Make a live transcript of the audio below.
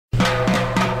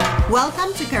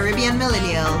Welcome to Caribbean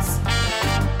Millennials.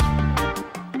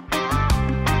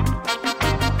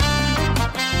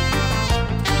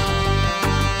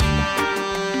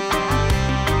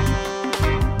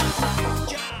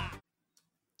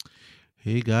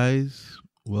 Hey guys,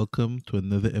 welcome to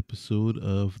another episode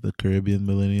of the Caribbean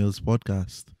Millennials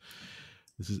podcast.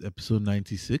 This is episode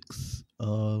 96.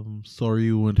 Sorry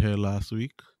you weren't here last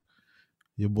week.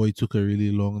 Your boy took a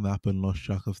really long nap and lost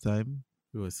track of time.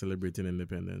 We were celebrating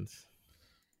independence.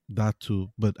 That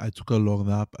too, but I took a long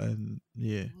nap and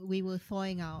We were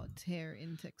thawing out here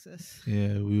in Texas.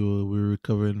 we were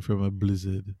recovering from a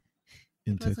blizzard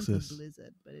in It wasn't Texas. a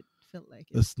blizzard, but it felt like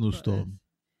it. A snowstorm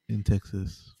in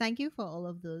Texas. Thank you for all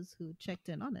of those who checked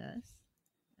in on us.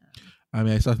 I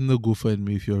mean, I started to go for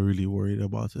me if you're really worried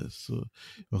about us. So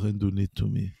you can donate to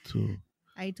me too.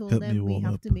 I told Help me them we warm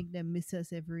have up. to make them miss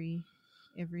us every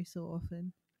so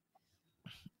often.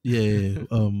 Yeah,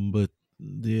 but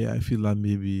I feel that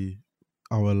maybe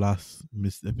our last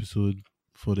missed episode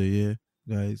for the year,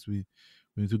 guys. We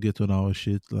need to get on our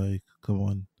shit. Like, come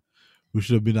on, we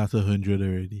should have been at 100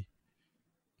 already.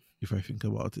 If I think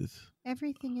about it,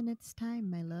 Everything in its time,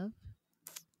 my love.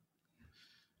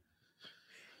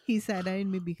 He said that in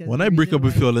me because when the I break reason up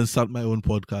with why- you all and start my own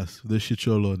podcast, the shit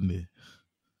you're on there.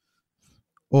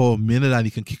 Oh, me and Danny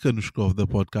can kick Anushka off the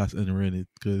podcast and run it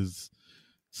because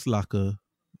slacker.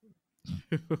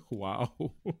 Wow.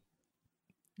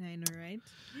 I know, right?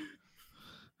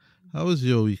 How was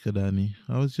your week, Danny?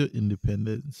 How was your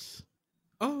independence?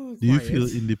 Oh, Do you quiet. feel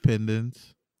independent?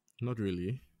 Not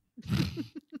really.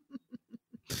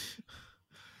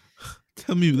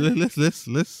 Tell me,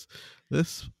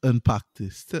 let's unpack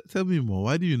this. Tell me more.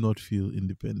 Why do you not feel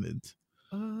independent?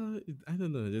 I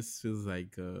don't know. It just feels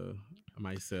like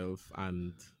myself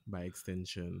and by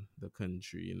extension the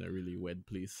country in a really weird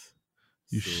place.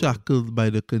 You So, shackled by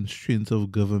the constraints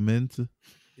of government,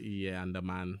 Yeah, and the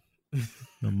man.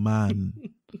 the man,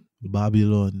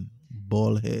 Babylon,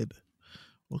 bald head.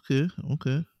 Okay.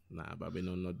 Nah,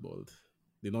 Babylon not bald.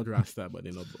 They're not Rasta, but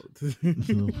they're not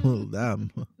bald. Oh, damn.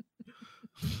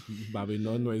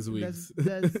 Babylon wears wigs.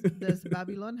 Does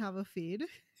Babylon have a fade?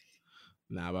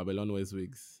 Nah, Babylon wears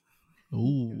wigs.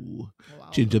 Ooh, Wow.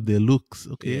 change up their looks.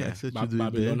 Okay, Yeah, I said you do it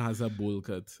Babylon there. has a bowl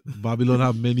cut. Babylon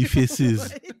have many faces.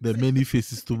 What? There are many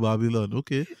faces to Babylon.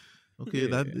 Okay, Yeah.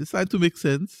 that it's starting to make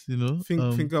sense. You know.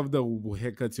 Think of the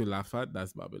haircut you laugh at.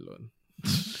 That's Babylon.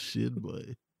 Shit,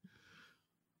 boy.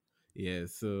 Yeah.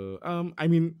 So I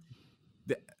mean,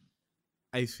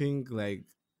 I think like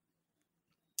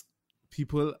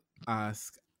people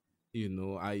ask,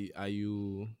 are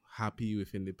you happy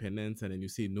with independence? And then you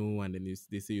say no, and then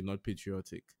they say you're not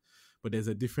patriotic. But there's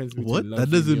a difference between What? loving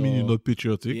That doesn't mean your- you're not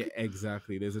patriotic. Yeah,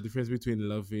 exactly. There's a difference between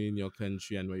loving your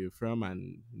country and where you're from,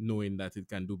 and knowing that it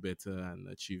can do better and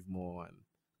achieve more and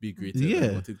be greater Yeah.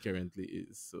 than what it currently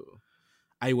is. So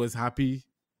I was happy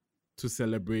to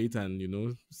celebrate and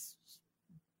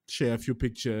share a few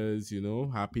pictures.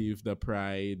 Happy with the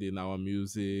pride in our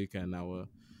music and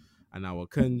our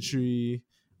country.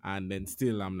 And then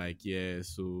still I'm like, yeah,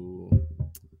 so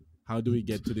how do we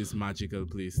get to this magical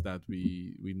place that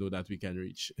we know that we can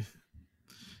reach?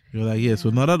 You're like, yeah. So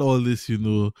Yeah. now that all this,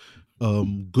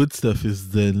 good stuff is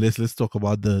done, let's talk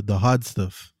about the hard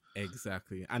stuff.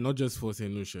 Exactly. And not just for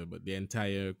St. Lucia, but the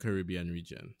entire Caribbean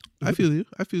region. I feel you.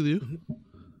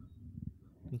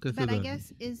 Okay, But I so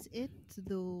guess is it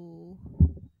though?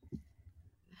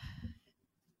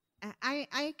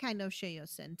 I kind of share your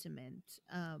sentiment.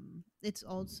 It's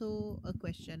also a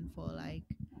question for like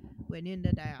when you're in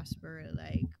the diaspora,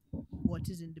 like what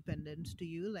is independence to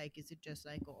you? Like, is it just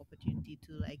like an opportunity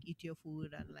to like eat your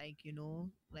food and like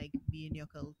like be in your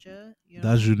culture?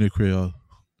 that's Je ne Creole.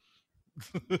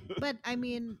 But I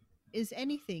mean, is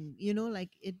anything like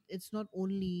it's not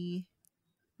only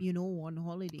one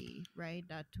holiday, right,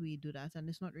 that we do that, and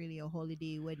it's not really a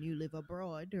holiday when you live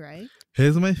abroad, right?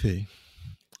 Here's my thing.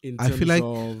 In I terms feel like-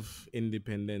 of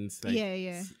independence, like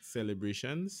Yeah.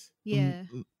 celebrations. Yeah.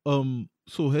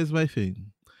 So here's my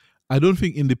thing. I don't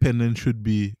think independence should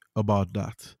be about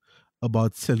that,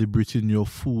 about celebrating your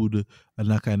food and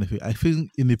that kind of thing. I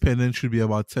think independence should be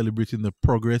about celebrating the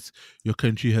progress your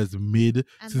country has made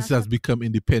And since that's it has what- become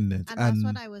independent. And that's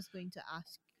what I was going to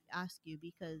ask you,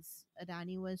 because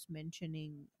Adani was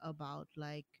mentioning about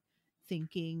like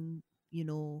thinking,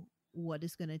 what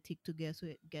is going to take to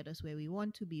get us where we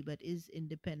want to be, but is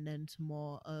independence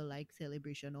more a like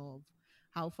celebration of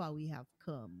how far we have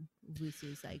come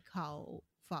versus like how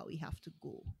far we have to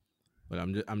go? But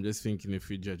I'm just thinking, if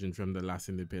we're judging from the last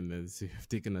independence, you've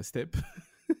taken a step.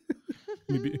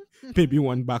 maybe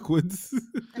one backwards.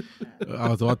 I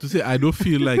was about to say, I don't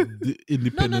feel like the no,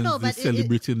 Independence Day but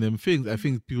celebrating them things. I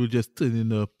think people just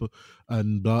turning up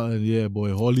and blah, and yeah,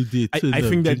 boy, holiday, I turn up,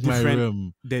 think drink my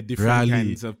rum, they're different rally.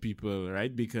 kinds of people,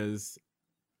 right? Because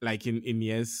like in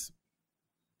years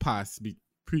past,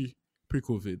 pre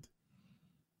COVID,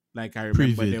 like I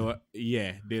remember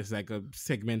Pre-vid. there's like a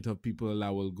segment of people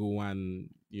that will go and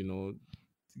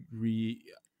re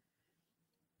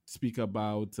speak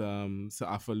about Sir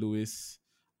Arthur Lewis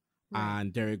right.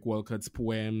 and Derek Walcott's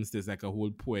poems. There's like a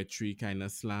whole poetry kind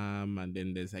of slam, and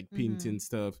then there's like painting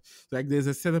stuff. So, like there's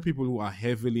a set of people who are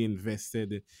heavily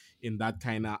invested in that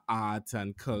kind of art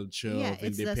and culture Yeah, of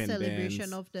it's the celebration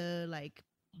independence. of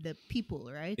the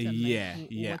people, right? And like Yeah,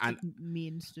 yeah, what it and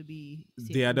means to be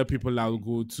the Saint other Lucia, people that will right?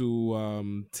 go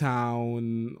to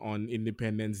town on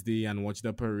Independence Day and watch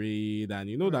the parade and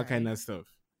that kind Right. of stuff.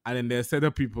 And then there's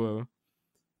other people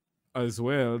as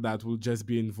well that will just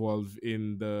be involved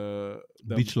in the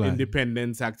Beach line.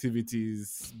 independence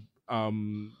activities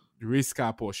race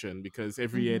car portion, because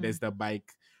every year there's the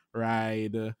bike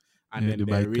ride, and Yeah, then the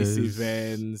there are race bikers.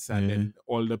 events, and Yeah. then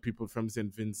all the people from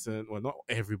St. Vincent, well, not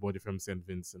everybody from St.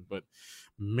 Vincent, but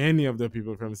many of the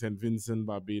people from St. Vincent,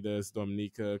 Barbados,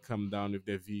 Dominica come down with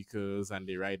their vehicles and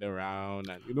they ride around,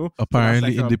 and so that's like Apparently,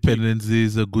 a big Independence Day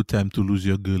is a good time to lose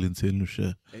your girl in St.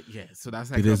 Lucia. yeah, so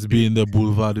that's It like a has been big the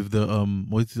boulevard with the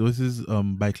what's his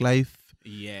bike life,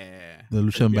 yeah, the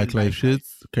Lucian Caribbean bike life bike life.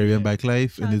 shirts, Caribbean Yeah. bike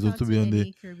life, and there's Shout going out to to be on the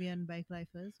any Caribbean bike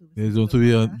lifers who there's listen going to the to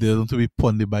be on there's podcast. going to be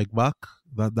pon the bike back.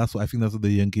 That's what I think that's what the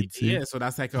young kids say. Yeah, so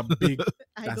that's like a big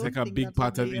I that's like don't a think big that's what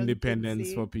part the of young kids independence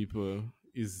say. for people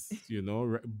is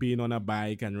being on a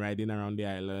bike and riding around the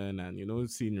island and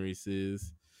seeing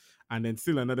races. And then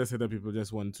still another set of people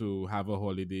just want to have a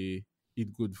holiday,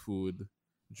 eat good food,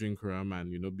 drink rum,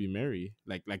 and be merry,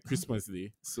 like Christmas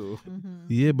Day. So Mm-hmm.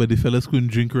 Yeah, but the fellas couldn't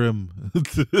drink rum.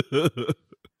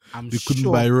 I'm They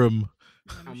couldn't buy sure rum.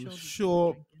 I'm I'm sure people were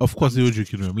sure drinking. Of course I'm they were sh-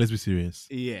 drinking rum. Let's be serious.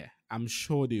 yeah, I'm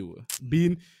sure they will.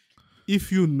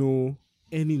 If you know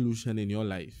any Lucian in your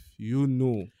life, you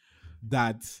know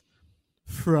that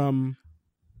from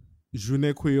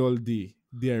Journée Creole Day,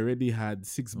 they already had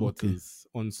 6 Okay. bottles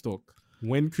on stock.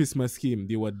 When Christmas came,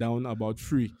 they were down about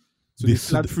 3. So They they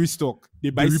still had free stock. They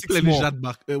They buy 6 replenish more. that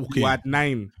back. They Okay. were at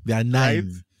 9, They are right?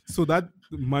 9. So that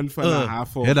month and a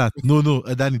half of that. No,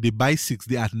 Danny, they buy 6,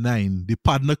 they at 9. The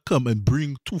partner come and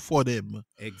bring 2 for them.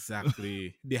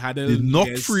 exactly. They had a They New knock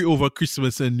Year's, free over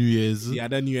Christmas and New Year's. they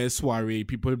had a New Year's soiree.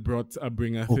 People brought a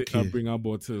Okay. bringer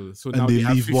bottle. So And now they they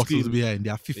have leave bottles 15. behind. They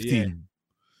are 15.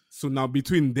 So now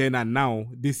between then and now,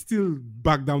 they still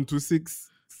back down to 6.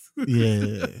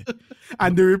 Yeah.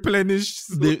 And they replenish.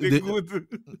 So They- they they- good.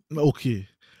 Okay.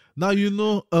 Now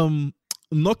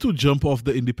not to jump off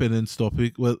the independence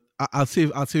topic. Well, I'll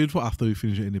save it for after we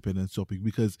finish the independence topic,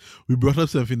 because we brought up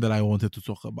something that I wanted to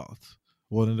talk about.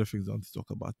 One of the things I want to talk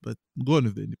about, but go on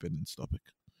with the independence topic.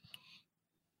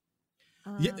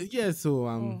 Yeah. So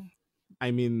Oh,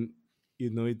 I mean,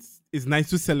 it's nice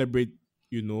to celebrate,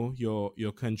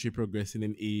 your country progressing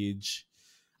in age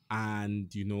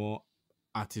and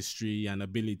artistry and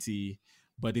ability,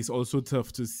 but it's also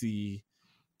tough to see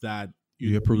that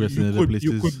You're progressing you in other could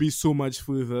places. be so much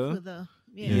further. further.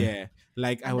 Yeah. Yeah.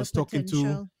 Like I And the was talking to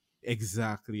potential.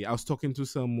 exactly. I was talking to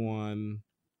someone.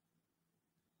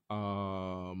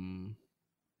 Um,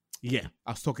 yeah,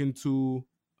 I was talking to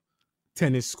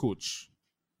tennis coach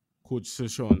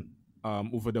Session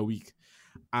over the week,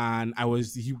 and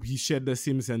he shared the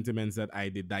same sentiments that I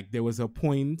did. Like there was a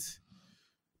point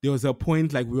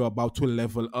like we were about to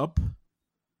level up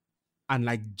and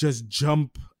like just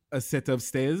jump a set of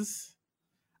stairs,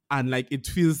 and like it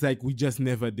feels like we just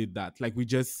never did that. Like we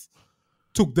just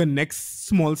took the next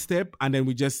small step and then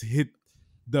we just hit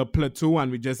the plateau,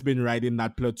 and we just been riding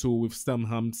that plateau with some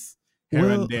humps here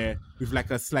Well- and there with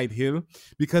like a slight hill.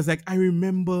 Because like I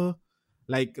remember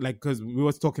like because we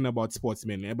was talking about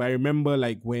sportsmen, but I remember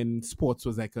like when sports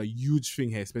was like a huge thing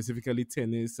here, specifically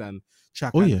tennis and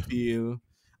track Oh, and yeah. field.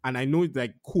 And I know it's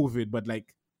like COVID, but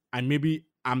like, and maybe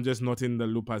I'm just not in the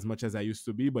loop as much as I used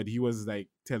to be, but he was like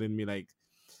telling me like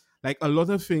a lot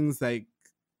of things, like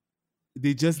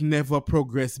they just never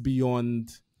progress beyond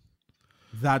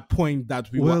that point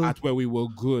that we Well- were at where we were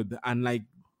good. And like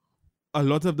a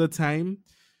lot of the time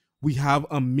we have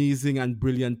amazing and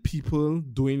brilliant people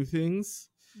doing things,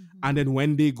 and then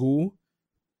when they go,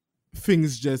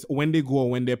 things just when they go or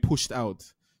when they're pushed out,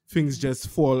 things just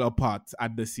fall apart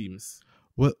at the seams.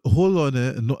 Well, hold on,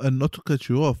 and not to cut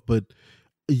you off, but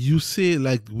you say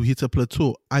like we hit a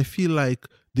plateau. I feel like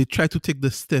they tried to take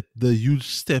the huge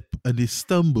step, and they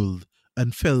stumbled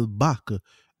and fell back.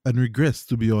 and regress,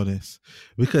 to be honest.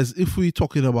 Because if we're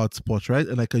talking about sports, right,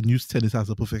 and I can use tennis as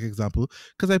a perfect example,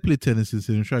 because I played tennis in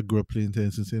St. Lucia, I grew up playing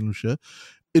tennis in St. Lucia,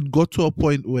 it got to a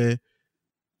point where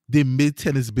they made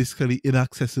tennis basically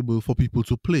inaccessible for people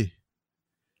to play,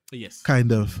 Yes,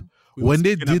 kind of. we were When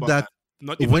they speaking did about that, that.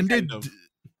 Not even when they kind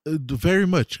of. very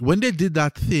much, when they did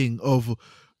that thing of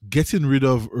getting rid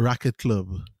of Racket Club,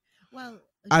 Well,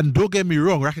 and don't get me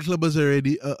wrong, Racket Club was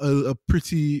already a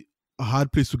pretty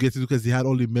hard place to get into because they had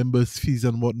all the members fees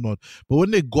and whatnot. But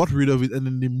when they got rid of it and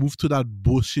then they moved to that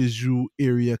Beauchéju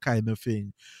area kind of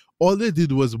thing, all they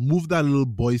did was move that little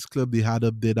boys club they had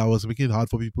up there that was making it hard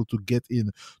for people to get in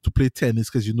to play tennis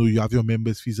because you know you have your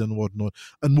members fees and whatnot,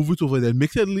 and move it over there,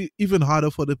 make it even harder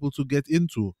for people to get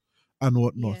into and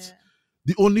whatnot. yeah.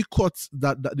 The only courts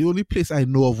that the only place I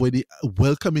know of where they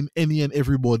welcome in any and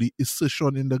everybody is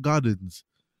Session in the Gardens.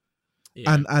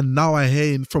 Yeah. And now I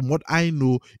hear from what I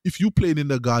know, if you playing in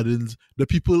the Gardens, the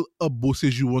people up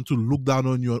bosses you want to look down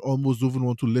on you and almost even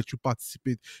want to let you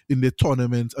participate in the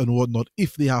tournaments and whatnot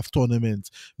if they have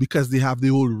tournaments because they have the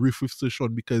whole riff with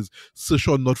Session because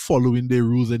Session not following their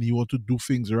rules and he want to do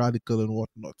things radical and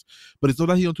whatnot. But it's not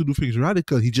that he want to do things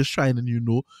radical. He just trying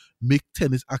to make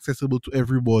tennis accessible to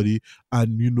everybody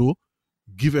and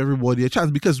give everybody a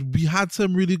chance because we had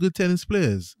some really good tennis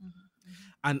players.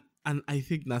 And I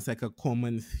think that's like a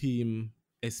common theme,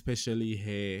 especially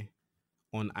here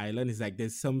on Ireland. Is like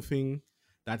there's something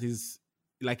that is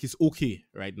like it's okay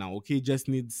right now. Okay, just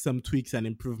needs some tweaks and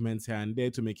improvements here and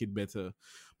there to make it better.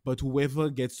 But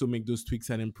whoever gets to make those tweaks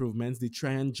and improvements, they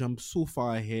try and jump so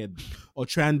far ahead or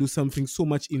try and do something so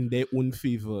much in their own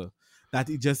favor that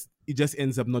it just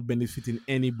ends up not benefiting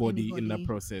anybody in the Anybody.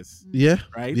 process. Yeah,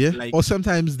 Right? yeah. Like Or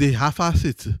sometimes they half-ass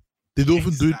it. They don't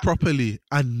even do it Exactly. properly,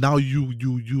 and now you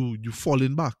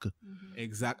falling back.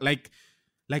 exactly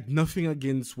like nothing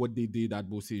against what they did at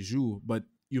Beauchéju, but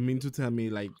you mean to tell me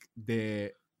like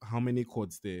there how many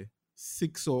courts there?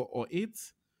 6 or 8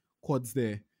 courts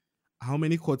there. How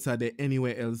many courts are there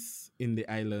anywhere else in the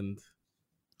island?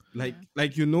 Like Yeah.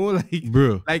 like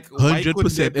Bro, like why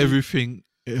couldn't there 100% be everything.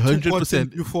 two courts in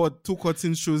 100%, Beaufort, 2 courts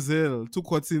in Choiseul, 2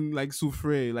 courts in like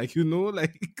Soufrière? Like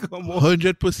like come on.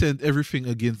 100% everything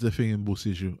against the thing in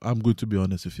Bosiju. I'm going to be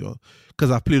honest with y'all.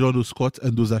 Because I've played on those courts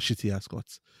and those are shitty ass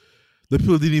courts. The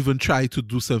people didn't even try to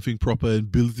do something proper and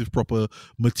build with proper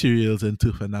materials and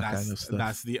turf and that kind of stuff.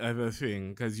 That's the other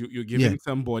thing because you're giving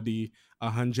somebody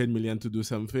 100 million to do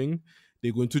something.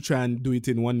 They're going to try and do it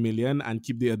in 1 million and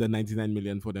keep the other 99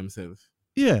 million for themselves.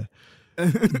 Yeah.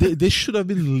 they should have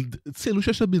been, St.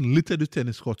 Lucia should have been littered with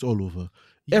tennis courts all over.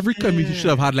 Every community should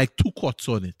have had like 2 courts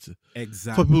on it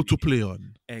Exactly. for people to play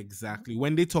on. Exactly.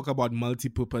 When they talk about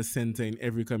multi-purpose center in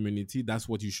every community, that's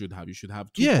what you should have. You should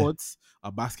have 2 Yeah. courts,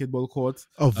 a basketball court,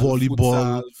 A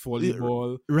volleyball, futsal,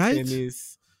 volleyball, right?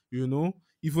 tennis,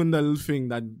 even the little thing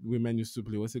that women used to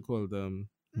play. What's it called?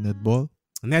 Netball.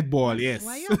 Netball, yes.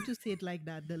 Why you have to say it like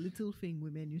that? The little thing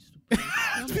women used to play.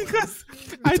 Come on. Because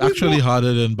It's actually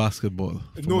harder than basketball.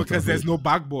 no, because there's no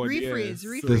backboard. Rephrase, yes.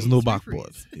 rephrase. There's no rephrase.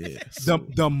 backboard. Yes.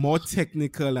 The more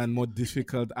technical and more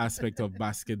difficult aspect of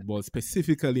basketball,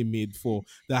 specifically made for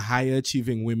the higher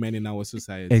achieving women in our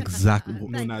society. Exactly.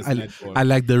 Known as I netball.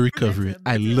 like the recovery. Better,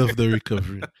 I better. love the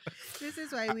recovery. This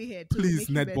is why we here to Please,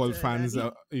 make you netball better, fans,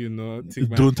 Danny. take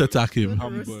my Don't attack him.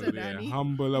 Don't roast humble, her, yeah, Danny.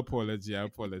 humble apology. I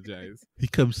apologize. He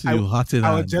comes to you hot in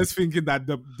I was hand. just thinking that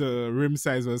the rim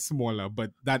size was smaller,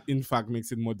 but that in fact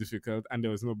makes it more difficult, and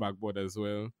there was no backboard as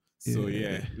well. So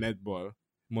yeah, netball,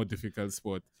 more difficult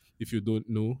sport. If you don't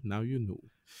know, now you know.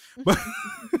 But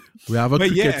We have a but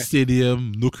cricket yeah.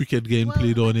 stadium, no cricket game Well,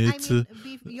 played on but, it. I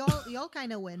mean, y'all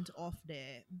kind of went off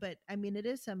there, but I mean, it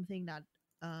is something that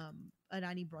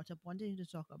Adani brought up, wanting to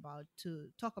talk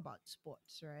about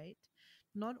sports, right?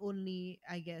 Not only,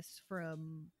 I guess,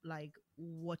 from like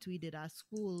what we did at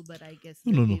school, but I guess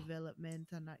the No. development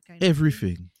and that kind of thing.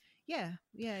 Everything. Yeah,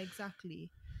 exactly.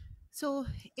 So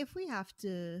if we have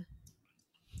to,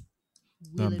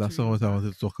 wheel it That's not really what I back-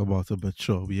 wanted to talk about, but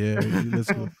sure. Yeah,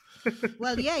 let's go.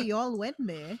 Well, yeah, y'all went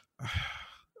there.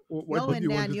 What Y'all do went you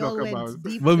there want and to y'all talk went about?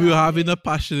 deep. But we were down having there. a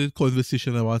passionate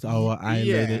conversation about our island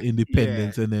yeah, and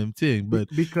independence and everything. But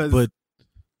because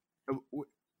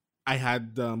I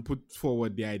had put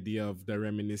forward the idea of the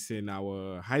reminiscing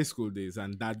our high school days,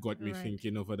 and that got me Right.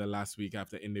 thinking over the last week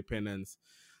after independence.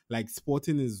 Like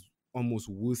sporting is almost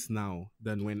worse now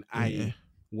than when Yeah. I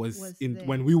was Was in there,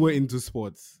 when we were yeah. into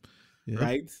sports, Yeah.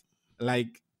 right?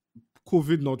 Like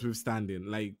COVID notwithstanding,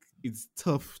 like it's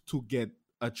tough to get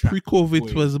a track. Pre-COVID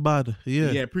going. was bad.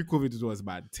 Yeah. Pre-COVID it was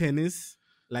bad. Tennis,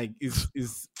 like,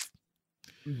 is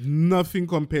nothing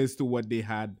compares to what they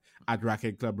had at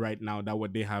Racket Club right now. That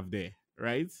what they have there,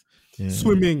 right? Yeah.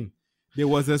 Swimming. There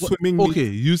was a Well, swimming meet okay,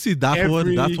 you see that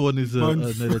one. That every one is month.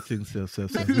 another thing,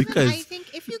 But even I because think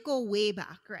if you go way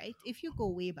back, right? If you go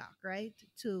way back, right,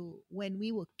 to when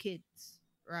we were kids,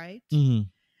 right?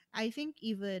 mhm. I think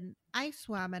even I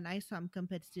swam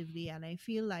competitively, and I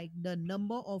feel like the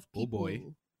number of Oh boy.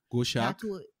 people Go that Shark.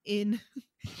 were in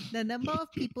the number of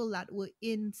people that were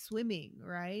in swimming,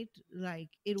 right? Like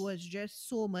it was just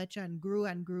so much and grew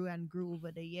and grew and grew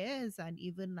over the years. And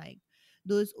even like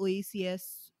those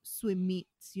OACS swim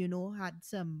meets, had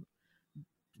some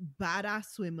badass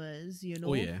swimmers,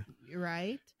 Oh yeah.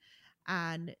 right?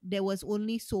 And there was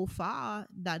only so far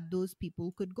that those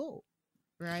people could go,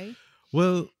 right?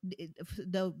 Well,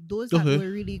 Those that okay. were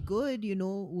really good,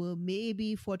 were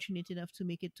maybe fortunate enough to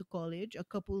make it to college. A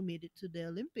couple made it to the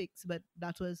Olympics, but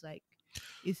that was like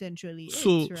essentially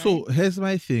it, So right? here's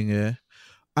my thing. Yeah,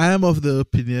 I am of the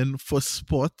opinion for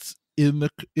sports in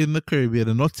the Caribbean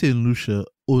and not St. Lucia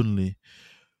only.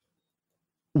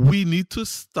 We need to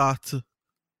start.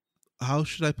 How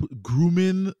should I put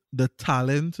grooming the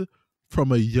talent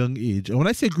from a young age? And when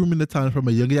I say grooming the talent from Yeah,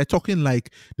 a young age, I'm talking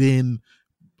like they're in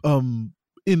um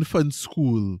infant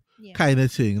school yeah, kind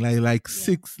of thing, like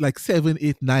yeah. 6, like 7,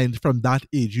 8, 9. From that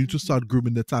age you need to Hmm. start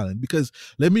grooming the talent, because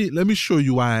let me show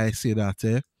you why I say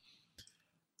that.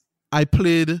 I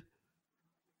played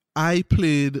i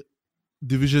played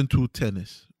division 2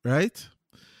 tennis, right?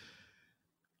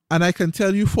 And I can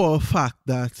tell you for a fact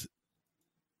that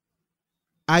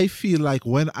I feel like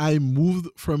when I moved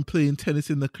from playing tennis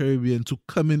in the Caribbean to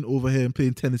coming over here and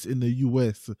playing tennis in the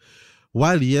US,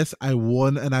 while yes, I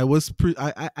won and I was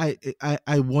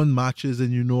I won matches,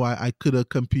 and I could have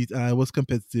compete and I was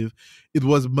competitive. It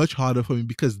was much harder for me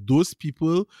because those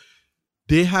people,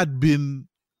 they had been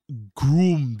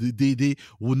groomed.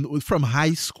 From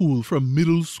high school, from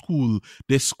middle school,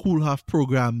 their school have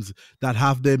programs that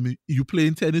have them. You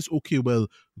playing tennis, okay, well,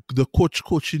 the coach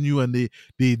coaching you, and they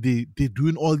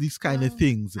doing all these kind of Well,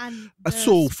 things. and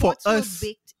the So for sports were us,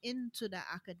 baked into the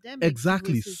academics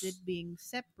exactly. versus it being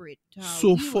separate to how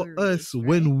So we for were us, raised,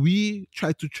 right? when we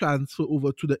try to transfer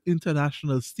over to the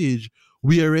international stage,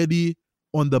 we already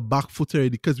on the back foot already,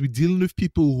 because we're dealing with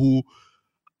people who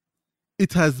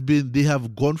they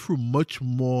have gone through much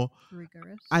more.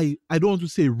 Rigorous. I don't want to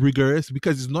say rigorous,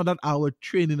 because it's not that our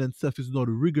training and stuff is not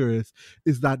rigorous.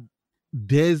 It's that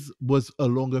theirs was a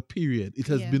longer period. It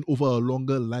has Yeah. been over a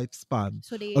longer lifespan,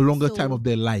 So a they longer time so of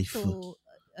their life. so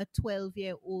a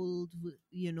 12-year-old,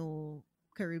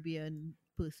 Caribbean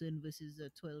person versus a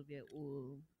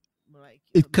 12-year-old like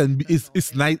It can be, American or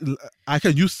it's nice. I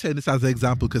can use tennis as an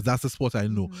example because that's the sport I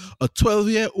know. hmm A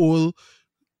 12-year-old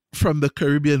from the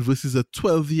Caribbean versus a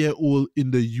 12-year-old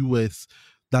in the US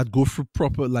that go through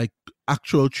proper, like,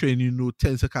 actual training,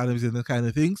 tennis academies and that kind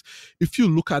of things. If you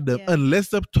look at them, Yeah. unless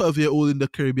the 12-year-old in the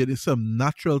Caribbean is some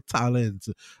natural talent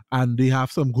and they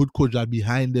have some good coach that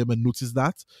behind them and notice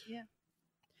that, Yeah.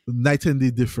 night and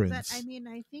day But I difference. mean,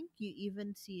 I think you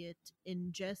even see it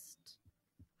in just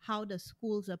how the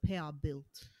schools up here are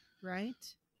built,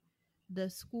 right? The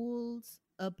schools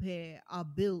up here are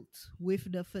built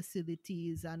with the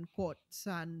facilities and courts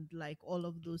and like all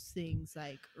of those things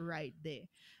like right there.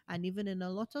 And even in a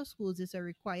lot of schools, it's a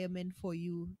requirement for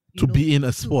you, To be in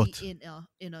a to be sport.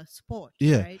 in a sport,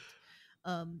 Yeah. right?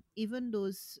 Even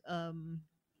those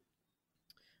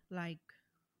like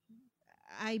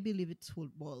I believe it's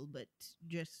football, but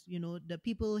just the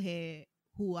people here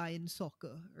who are in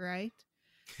soccer, right?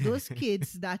 Those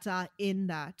kids that are in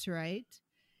that, right?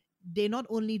 They're not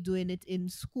only doing it in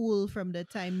school from the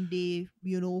time they,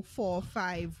 4,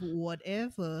 5,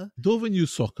 whatever. Don't even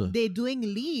use soccer. They're doing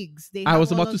leagues. They I have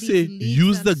was all about to of these say,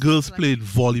 leagues use and the stuff girls like playing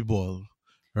volleyball,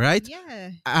 right?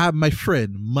 yeah, I have my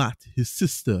friend Matt, his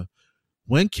sister.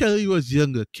 When Kelly was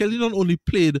younger, Kelly not only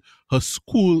played her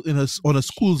school on a she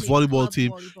school's played volleyball club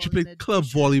team, she volleyball in played club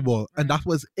addition, volleyball, and right? that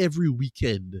was every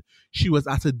weekend. She was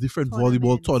at a different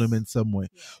volleyball Tournaments. tournament somewhere.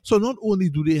 Yeah. So not only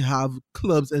do they have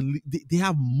clubs and they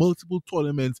have multiple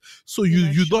tournaments. So In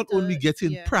a you not only shorter,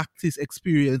 getting yeah. practice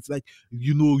experience, like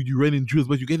you running drills,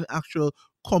 but you get an actual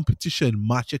competition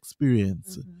match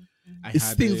experience. Mm-hmm, I mm-hmm.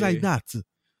 It's had things like a that.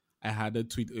 I had a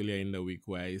tweet earlier in the week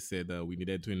where I said we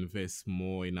needed to invest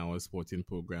more in our sporting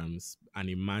programs. And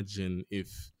imagine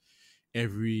if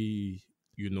every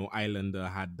islander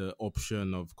had the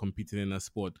option of competing in a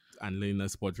sport and learning a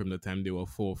sport from the time they were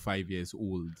 4 or 5 years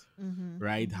old, Mm-hmm,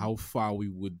 right? mm-hmm. How far we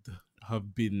would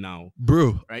have been now,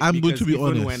 Bro, right? I'm going to Because be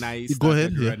honest. Go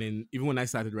ahead, yeah. even when I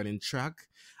started running track,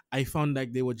 I found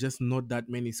like there were just not that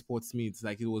many sports meets.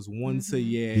 Like it was once a Mm-hmm.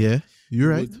 year. Yeah, you're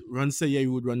You right. would once a year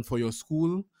you would run for your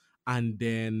school, and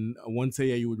then once a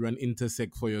year you would run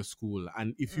intersect for your school.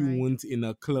 And if you Right. weren't in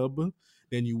a club,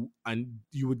 then you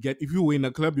would get, if you were in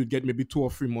a club, you'd get maybe 2 or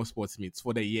 3 more sports meets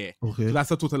for the year. So Okay.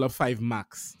 that's a total of 5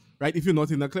 max, right? If you're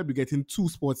not in a club, you're getting 2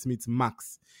 sports meets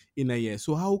max in a year.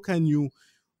 So how can you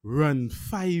run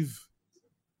 5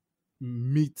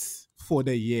 meets for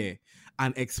the year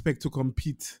and expect to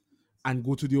compete and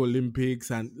go to the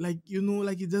Olympics? And like,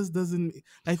 like, it just doesn't,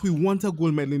 like, we want a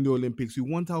gold medal in the Olympics, we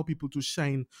want our people to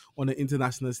shine on an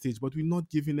international stage, but we're not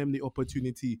giving them the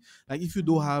opportunity. Like, if you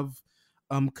don't Mhm. have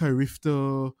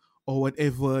Carifta or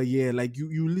whatever, yeah, like,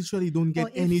 you literally don't Or get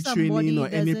if any training somebody or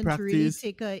any doesn't really practice.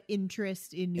 take a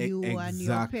interest in you and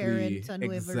your parents Exactly, and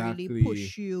whoever really exactly.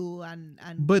 push you and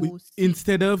But We, go seek.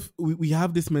 instead of we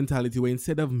have this mentality where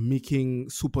instead of making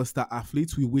superstar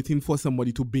athletes, we're waiting for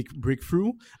somebody to break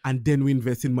through, and then we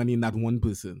invest in money in that one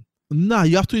person. nah,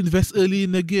 you have to invest early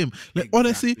in the game. Like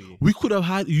honestly, Exactly. we could have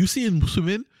had. You see in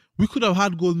swimming, we could have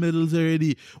had gold medals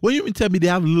already. When you even tell me they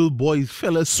have little boys,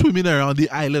 fellas swimming around the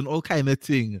island, all kind of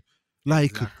thing.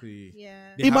 Like, Exactly.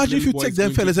 Yeah. They have imagine if little you take boys them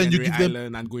going to fellas and you Glenry give them,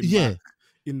 Island and going yeah. back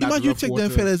in that Imagine you rough take them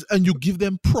water. fellas and you give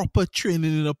them proper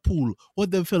training in a pool.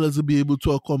 What them fellas will be able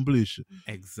to accomplish.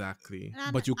 Exactly.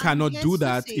 And But you and cannot do here's to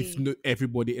that if say,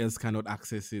 everybody else cannot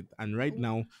access it. And right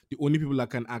now, the only people that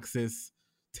can access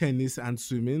tennis and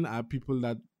swimming are people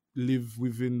that live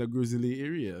within the Grizzly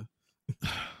area.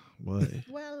 Boy.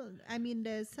 well, I mean,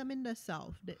 there's some in the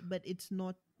south, but it's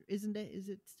not. Isn't there? Is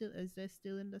it still? Is there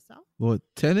still in the south? What,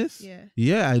 tennis? Yeah.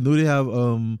 Yeah, I know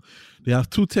they have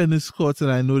two tennis courts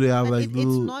and I know they have But like it's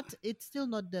little, not. It's still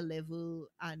not the level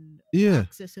and yeah.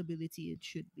 accessibility it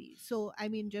should be. So I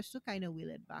mean, just to kind of wheel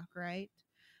it back, right?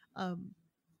 Um,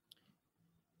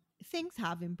 things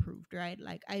have improved, right?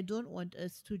 Like, I don't want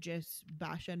us to just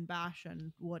bash and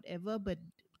whatever, but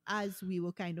as we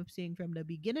were kind of saying from the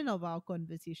beginning of our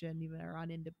conversation, even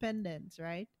around independence,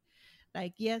 right?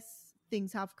 Like, yes,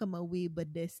 things have come away,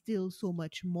 but there's still so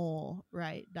much more,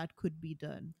 right, that could be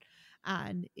done.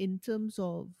 And in terms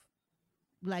of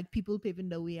like people paving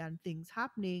the way and things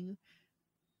happening,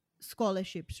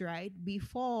 scholarships, right?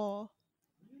 Before,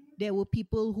 there were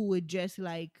people who would just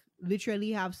like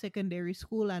literally have secondary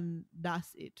school and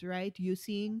that's it, right? You're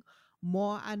seeing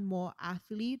more and more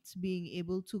athletes being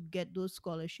able to get those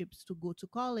scholarships to go to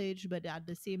college, but at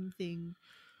the same thing,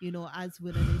 as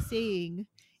Vernon is saying,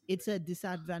 it's a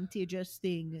disadvantageous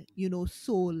thing,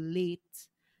 so late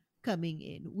coming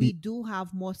in. We Y- do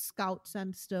have more scouts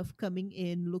and stuff coming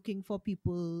in looking for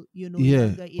people, Yeah.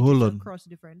 younger ages Hold on. across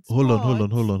different Hold on, hold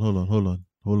on, hold sports. on, hold on, hold on,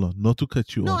 hold on. Not to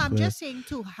cut you No, off. I'm just saying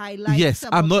to highlight Yes,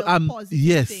 some I'm of not. the I'm positive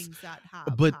yes, things that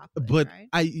have but happened, right?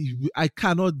 I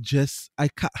cannot just I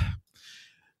can't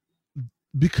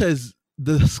because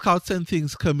the scouts and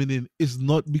things coming in is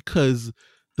not because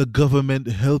the government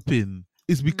helping.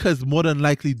 It's Mm-hmm. because more than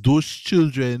likely those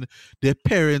children, their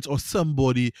parents or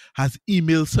somebody has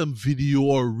emailed some video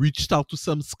or reached out to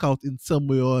some scout in some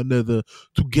way or another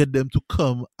to get them to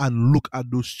come and look at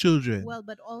those children. Well,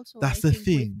 but also That's I the think with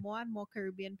thing. more and more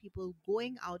Caribbean people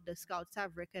going out, the scouts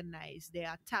have recognized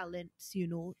their talents,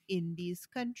 in these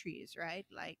countries, right?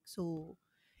 Like, so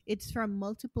it's from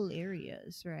multiple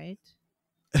areas, right?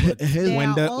 But There when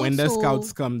are the scouts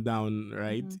also. come down,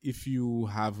 right? Mhm. If you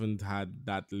haven't had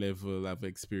that level of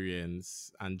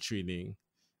experience and training,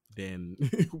 then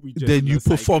we just Then in you a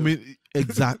perform cycle. it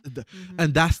exactly,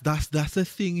 and Mhm. that's the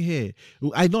thing here.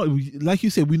 I know, like you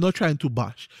said, we're not trying to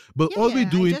bash, but Yeah, all we're yeah.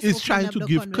 I doing just is opening trying up to the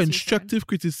give conversation. constructive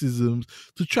criticisms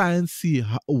to try and see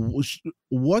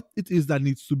what it is that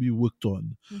needs to be worked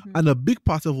on. Hmm. And a big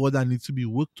part of what that needs to be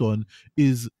worked on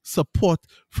is support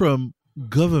from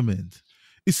government.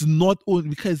 It's not only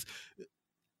because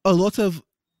a lot of,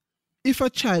 if a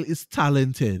child is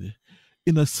talented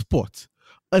in a sport,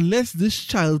 unless this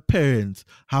child parents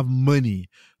have money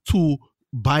to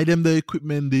buy them the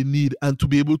equipment they need and to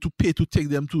be able to pay to take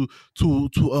them to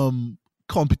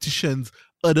competitions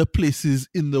other places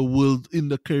in the world, in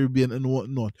the Caribbean and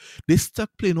whatnot, they start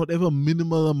playing whatever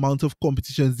minimal amount of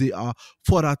competitions they are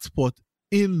for that sport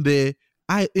in their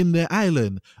in their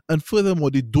island. And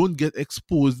furthermore, they don't get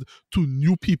exposed to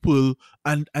new people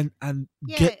and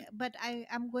Yeah, get, but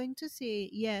I'm going to say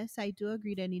yes, I do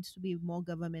agree there needs to be more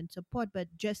government support, but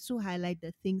just to highlight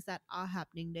the things that are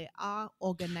happening, there are yes.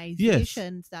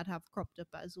 organizations that have cropped up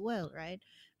as well, right?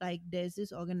 Like there's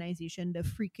this organization, the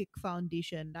Free Kick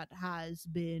Foundation, that has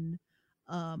been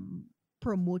um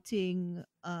promoting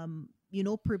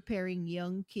preparing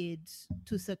young kids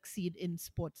to succeed in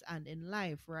sports and in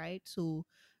life, right? So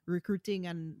recruiting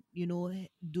and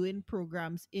doing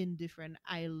programs in different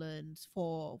islands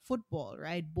for football,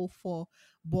 right? Both for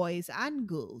boys and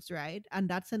girls, right? And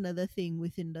that's another thing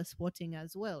within the sporting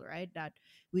as well, right? That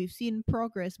we've seen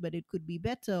progress, but it could be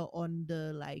better on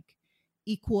the like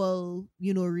equal,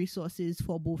 resources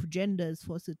for both genders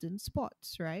for certain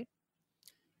sports, right?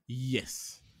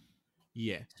 Yes.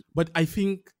 Yeah. But I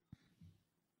think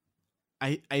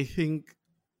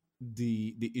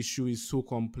the issue is so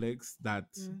complex that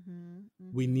Mm-hmm,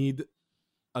 we mm-hmm. need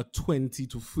a 20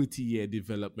 to 30-year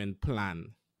development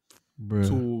plan bruh.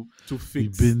 to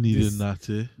We've fix been needing this that,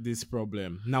 eh? this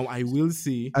problem. Now I will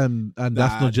say And that's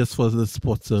not that just for the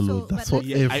sports alone. So, but That's for let's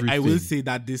yeah, let's I will everything. say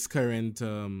that this current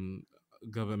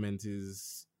government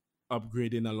is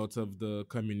upgrading a lot of the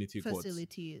community courts.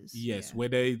 facilities, Yes, yeah.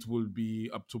 whether it will be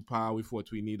up to par with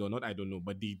what we need or not, I don't know.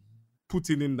 But they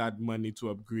putting in that money to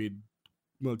upgrade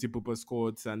multi-purpose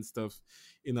courts and stuff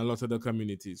in a lot of the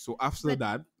communities. So after But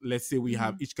that, let's say we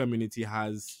have mhm, each community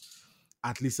has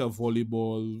at least a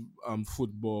volleyball,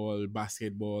 football,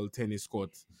 basketball, tennis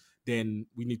court. Then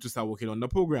we need to start working on the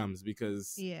programs,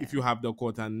 because if yeah. you have the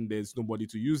court and there's nobody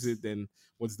to use it, then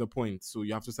what's the point? So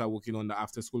you have to start working on the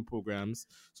after school programs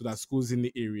so that schools in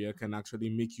the area can actually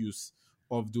make use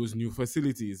of those new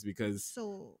facilities, because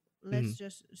So let's Mhm.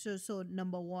 just so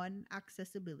number one,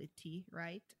 accessibility,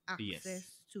 right? Yes.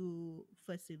 Access to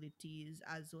facilities,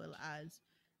 as well as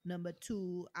number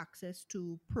two, access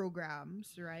to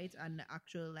programs, right? And the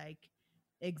actual like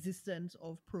existence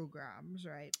of programs,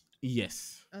 right?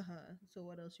 Yes. Uh-huh. So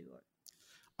what else you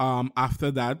got?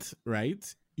 After that, right,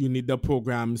 you need the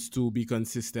programs to be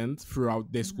consistent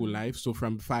throughout their school Mm-hmm. life. So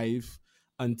from 5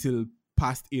 until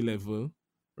past A level,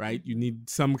 right, you Mm-hmm. need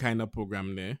some kind of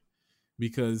program there,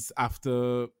 because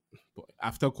after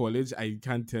college, I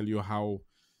can't tell you how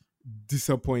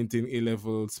disappointing A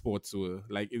level sports were.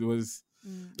 Like it was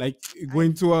Mm. like I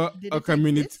going to did a it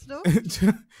community. exist though?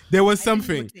 There was I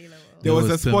didn't go something. to A level. There There was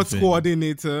was a sports something.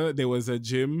 coordinator. There was a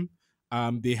gym.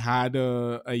 They had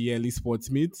a yearly sports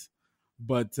meet,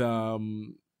 but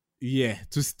yeah,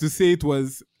 to say it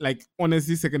was like,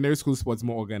 honestly, secondary school sports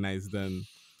more organized than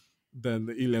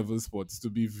the A level sports. To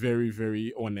be very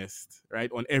very honest,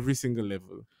 right, on every single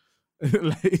level.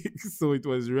 Like, so it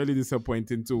was really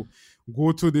disappointing to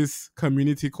go to this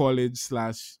community college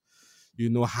slash,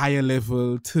 higher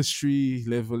level tertiary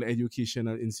level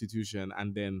educational institution,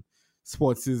 and then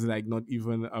sports is like not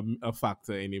even a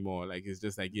factor anymore. Like it's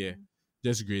just like, yeah, Mm.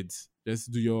 just grades,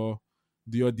 just do your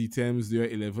DTEMs, do your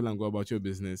A level, and go about your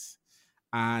business.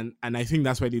 And I think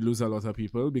that's why they lose a lot of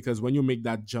people, because when you make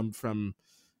that jump from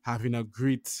having a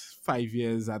great 5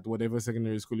 years at whatever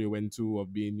secondary school you went to, or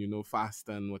being, fast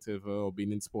and whatever, or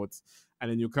being in sports,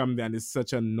 and then you come there and it's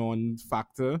such a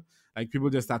non-factor, like people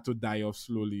just start to die off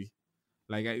slowly.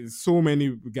 Like so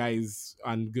many guys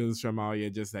and girls from our year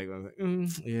just like,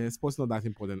 yeah, sports not that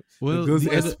important. The Well, girls the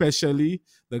other Well, especially,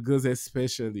 they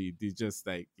just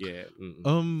like, yeah.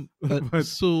 But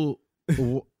so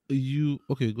you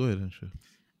okay? Go ahead, Ansha.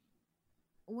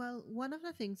 Well, one of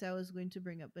the things I was going to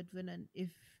bring up, but Vinan, if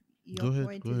Go your ahead.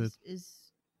 point Go ahead.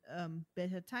 is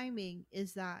better timing,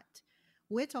 is that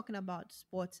we're talking about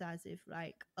sports as if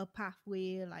like a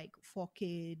pathway, like for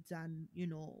kids and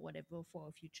whatever for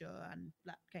a future and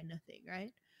that kind of thing,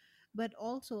 right? But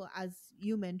also, as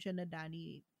you mentioned,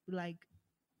 Danny, like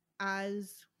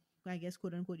as I guess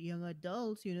quote unquote young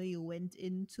adults, you went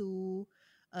into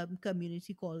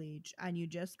community college and you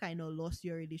just kind of lost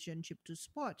your relationship to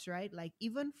sports, right? Like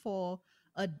even for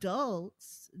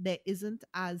adults, there isn't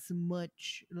as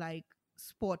much like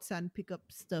sports and pickup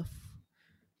stuff,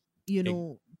 e-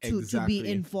 to be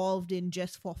exactly, involved in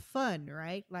just for fun,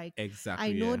 right? Like I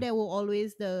exactly, know yeah. there were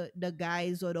always the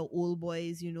guys or the old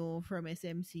boys, from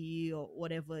SMC or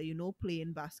whatever,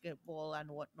 playing basketball and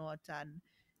whatnot, and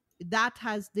that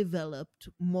has developed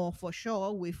more for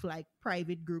sure with like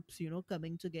private groups,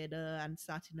 coming together and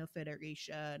starting a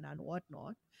federation and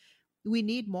whatnot. We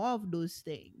need more of those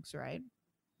things, right?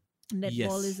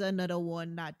 Netball is Yes, another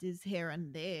one that is here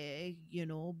and there,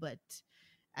 but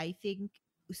I think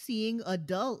seeing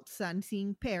adults and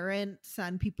seeing parents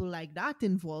and people like that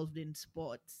involved in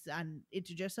sports, and it's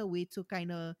just a way to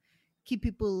kind of keep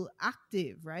people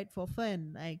active, right? For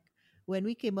fun. Like when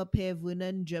we came up here,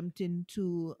 Vernon jumped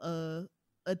into a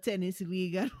tennis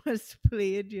league and was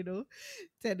playing,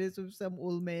 tennis with some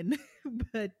old men.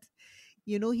 But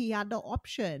he had the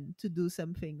option to do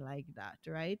something like that,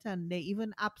 right? And they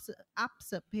even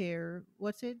apps up here,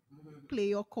 what's it? Play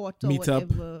your court or meet up,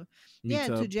 whatever. meet Yeah,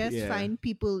 to up, just yeah. find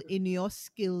people in your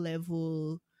skill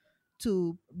level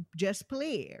to just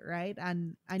play, right?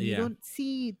 And you Yeah. don't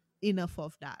see enough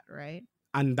of that, right?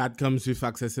 and that comes with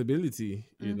accessibility,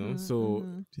 So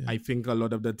Yeah. I think a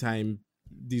lot of the time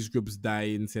these groups die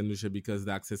in St. Lucia because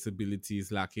the accessibility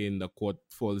is lacking, the court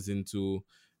falls into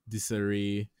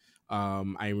disarray.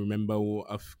 I remember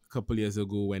couple years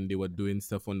ago when they were doing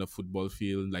stuff on the football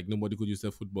field, like nobody could use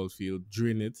the football field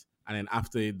during it, and then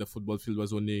after it the football field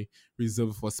was only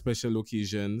reserved for special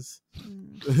occasions.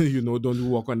 Mm. Don't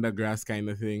walk on the grass kind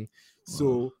of thing. Wow.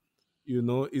 So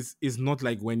it's not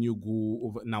like when you go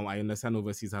over. Now I understand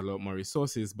overseas have a lot more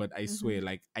resources, but I Mm-hmm. swear,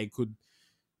 like I could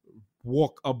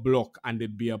walk a block and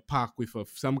there'd be a park with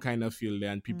some kind of field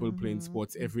there and people playing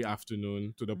sports Mm-hmm. every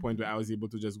afternoon, to the point where I was able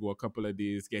to just go a couple of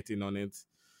days, get in on it.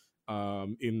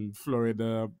 In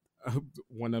Florida,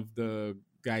 one of the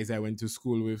guys I went to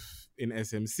school with in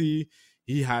SMC,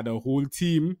 he had a whole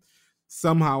team.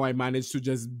 Somehow I managed to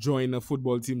just join a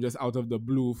football team just out of the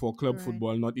blue for club Right.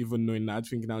 football, not even knowing that,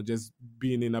 thinking I'll just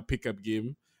being in a pickup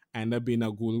game. I ended up being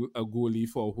a goalie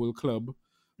for a whole club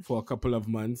for a couple of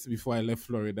months before I left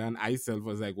Florida. And I self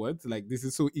was like, what? Like this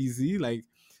is so easy. Like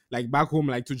back home,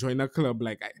 like to join a club,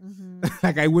 like Mm-hmm. I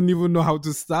like I wouldn't even know how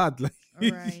to start. Like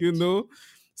you Right. know?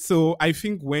 So I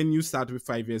think when you start with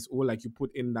 5 years old, like you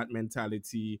put in that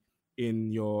mentality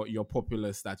in your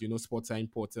populace that sports are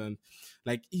important.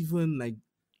 Like even like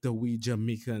the way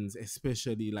Jamaicans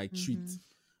especially like treat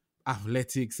Mm-hmm.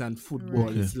 athletics and football,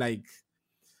 Right. Okay. it's like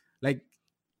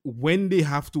when they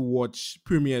have to watch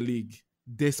Premier League,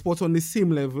 they're sport on the same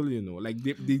level, like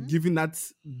they Mm-hmm. giving that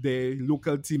their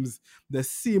local teams the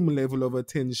same level of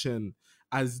attention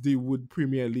as they would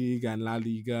Premier League and La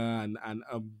Liga and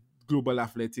global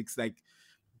athletics. Like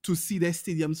to see their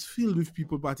stadiums filled with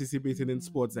people participating in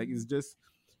sports, like Mm-hmm. it's just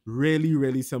really,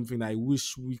 really something I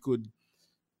wish we could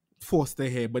foster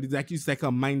here. But it's like a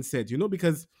mindset,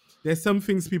 because there's some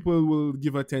things people will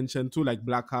give attention to, like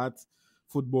Black Heart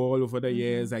football over the Mm-hmm.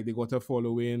 years, like they got a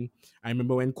following. I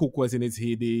remember when Coke was in its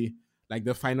heyday, like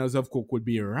the finals of Coke would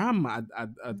be ram at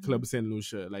Mm-hmm. Club St.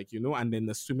 Lucia, like and then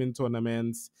the swimming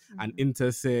tournaments and Mm-hmm.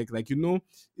 intersect, like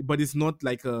but it's not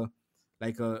like a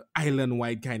island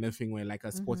wide kind of thing where like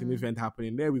a sporting Mm-hmm. event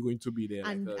happening there, we're going to be there,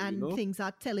 like And things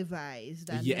are televised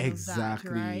and yeah, all of that, exactly,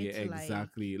 right? Like,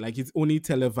 exactly. Like it's only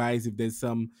televised if there's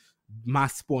some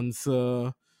mass sponsor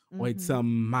or it's mm-hmm.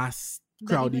 some mass But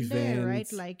crowd even there, event.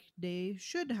 right? Like they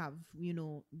should have,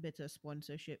 better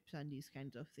sponsorships and these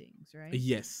kinds of things, right?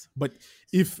 Yes, but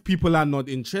if people are not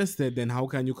interested, then how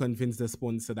can you convince the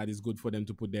sponsor that it's good for them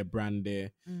to put their brand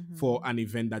there for Mm-hmm. an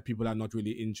event that people are not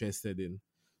really interested in?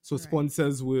 So Right.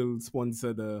 sponsors will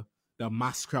sponsor the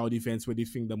mass crowd events where they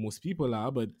think the most people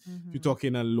are. But if you're Mm-hmm.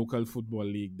 talking a local football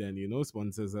league, then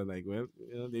sponsors are like, well,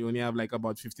 they only have like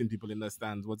about 15 people in the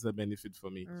stands. What's the benefit for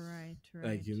me? Right.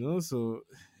 Like, Right. so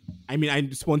I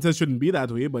mean, sponsors shouldn't be that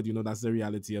way, but that's the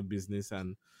reality of business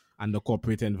and the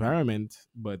corporate environment.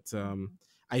 But Mm-hmm.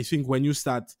 I think when you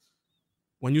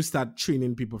start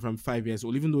training people from 5 years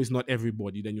old, even though it's not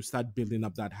everybody, then you start building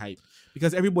up that hype,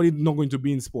 because everybody's not going to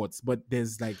be in sports, but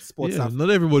there's like sports Yeah, have,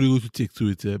 not everybody goes to take to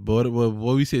it, but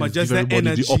what we say but is give just the everybody the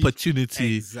energy,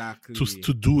 opportunity exactly,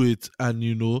 to do it, and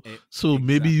so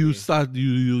maybe you exactly, start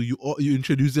you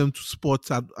introduce them to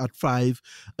sports at 5,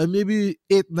 and maybe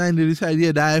 8, 9 they decide,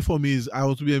 yeah, the eye for me is I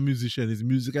want to be a musician, it's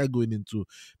music I going into,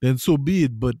 then so be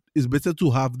it. But it's better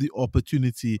to have the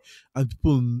opportunity and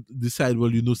people decide,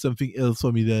 well, something else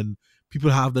for me, than people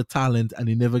have the talent and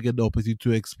they never get the opportunity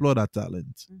to explore that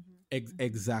talent. Mm-hmm.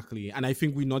 exactly. And I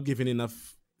think we're not giving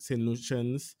enough St.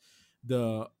 Lucians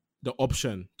the the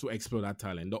option to explore that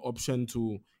talent, the option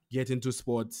to get into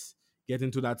sports, get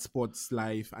into that sports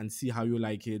life and see how you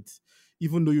like it,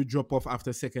 even though you drop off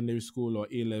after secondary school or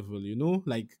A level,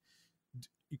 like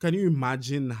can you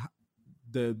imagine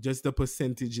the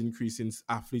percentage increase in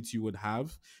athletes you would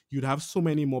have? You'd have so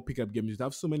many more pickup games, you'd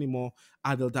have so many more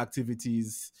adult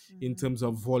activities in Mm-hmm. terms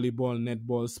of volleyball,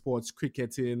 netball, sports,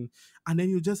 cricketing, and then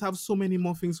you just have so many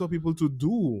more things for people to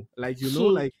do, like So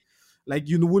like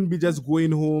you wouldn't be just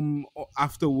going home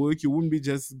after work, you wouldn't be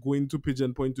just going to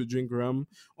Pigeon Point to drink rum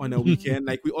on a Mm-hmm. weekend.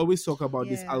 Like we always talk about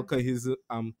this Yeah.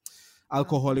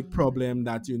 alcoholic problem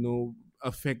that Alcoholism.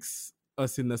 affects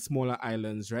us in the smaller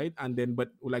islands, right? And then, but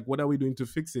like, what are we doing to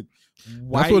fix it? that's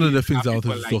Why one of the are things I wanted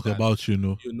people to like talk that?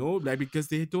 about. Like because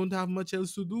they don't have much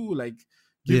else to do. Like,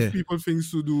 give Yeah. people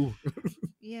things to do.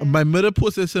 Yeah. My mother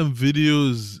posted some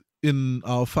videos in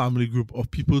our family group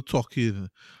of people talking,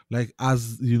 like,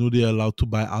 as they're allowed to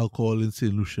buy alcohol in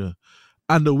St. Lucia.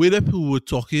 And the way that people were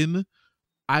talking,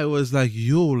 I was like,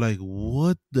 yo, like,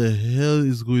 what the hell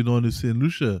is going on in St.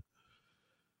 Lucia?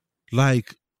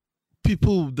 Like,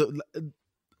 people,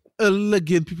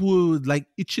 again, people were like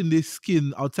itching their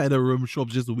skin outside a rum shop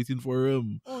just waiting for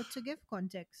rum. Oh, to give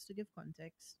context,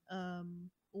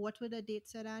 what were the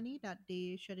dates, Annie, that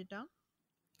they shut it down?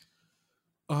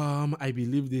 I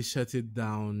believe they shut it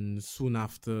down soon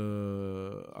after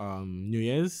New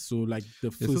Year's, so like the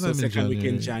Yeah, first or sometime in second week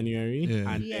in January. January,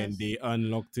 Yeah. and then Yes. they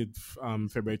unlocked it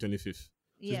February 25th. So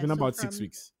it's Yeah, been so about 6 from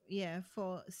weeks.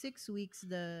 for 6 weeks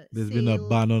the There's been a sale,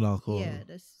 ban on alcohol. yeah,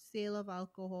 the sale of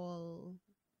alcohol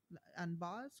and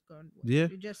bars Yeah.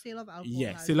 just sale of alcohol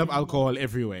Yeah, has sale of been, alcohol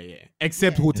everywhere, yeah,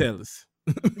 except yeah, hotels.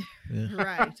 Yeah.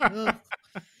 right. Ugh.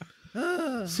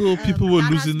 Ugh. So people were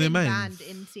That has losing their been minds. banned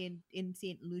in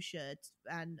Saint Lucia,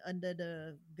 and under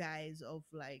the guise of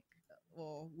like,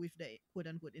 or with the quote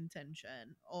unquote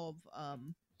intention of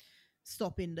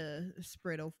stopping the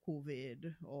spread of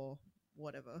COVID or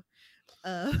whatever.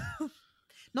 Uh,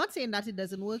 not saying that it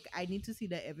doesn't work. I need to see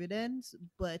the evidence,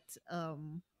 but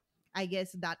I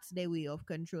guess that's their way of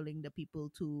controlling the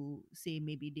people to say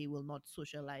maybe they will not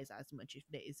socialize as much if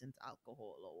there isn't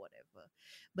alcohol or whatever.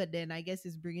 But then I guess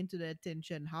it's bringing to the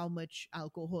attention how much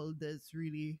alcohol does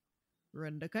really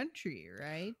run the country,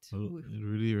 right? Well, it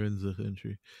really runs the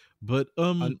country. But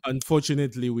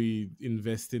Unfortunately, we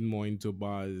invested more into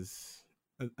bars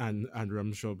and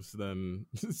rum shops than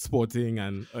sporting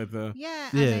and other.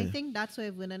 Yeah, and I yeah. think that's why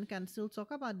women can still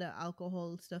talk about the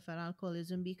alcohol stuff and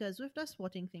alcoholism, because with the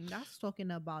sporting thing, that's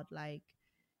talking about like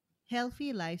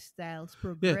healthy lifestyles,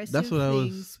 Yeah, that's progressive what I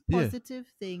things, was. Yeah. positive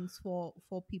things for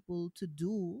people to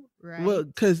do, Well, right?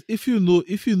 because if you know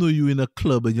you in a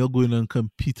club and you're going and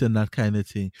compete and that kind of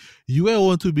thing, you will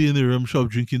want to be in the rum shop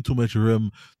drinking too much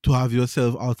rum to have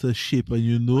yourself out of shape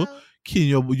and Well,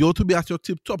 you want to be at your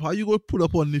tip top. How you go pull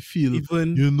up on the field,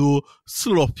 Even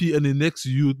sloppy, and the next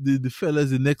the fellas,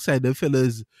 the next side, the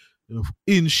fellas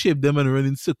in shape, them and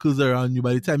running circles around you.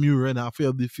 By the time you run halfway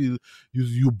up the field,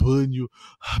 you burn, you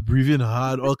breathing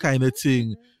hard, all kind of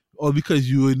thing, all because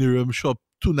you were in the rum shop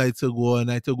 2 nights ago, a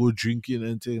night ago drinking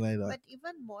and thing like that. but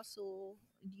even more so,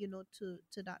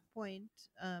 to that point,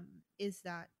 is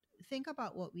that think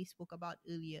about what we spoke about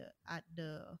earlier at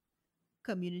the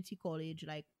community college,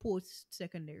 like post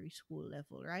secondary school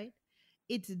level, right?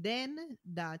 It's then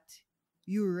that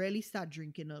you really start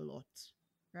drinking a lot,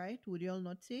 right? Would you all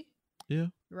not say? Yeah.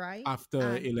 Right? after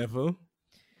A And level.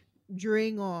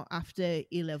 during or after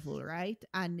A level, right?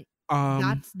 And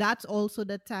Um, that's also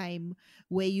the time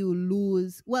where you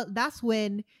lose. Well, that's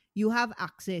when you have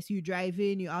access. You drive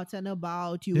in, you out and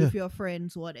about, you Yeah. with your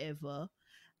friends, whatever.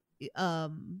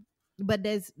 Um, but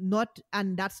there's not,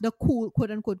 and that's the cool,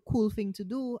 quote unquote, cool thing to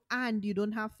do. And you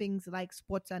don't have things like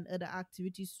sports and other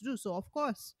activities to do. So of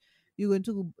course, you're going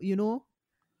to,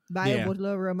 buy a yeah, bottle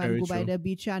of rum and very go by true. the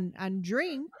beach and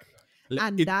drink,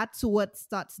 and It that's what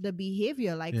starts the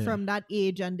behavior, like Yeah. from that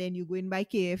age. And then you go in by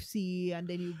KFC, and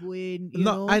then you go in,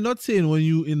 No, I'm not saying when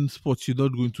you in sports you're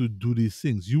not going to do these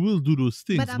things. You will do those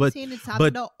things, but I'm saying it's having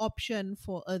but the option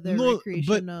for other no,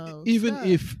 but recreational even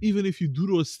stuff. if you do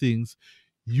those things,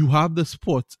 you have the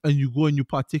sport and you go and you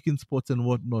partake in sports and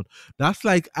whatnot. That's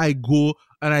like I go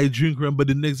and I drink rum, but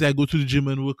the next day I go to the gym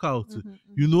and work out. Mhm,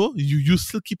 You mhm. know, you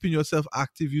still keeping yourself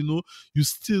active. You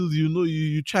still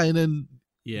you trying and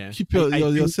yeah. keep I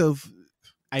think yourself.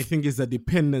 it's a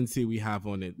dependency we have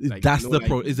on it. Like That's the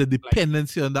problem. It's a like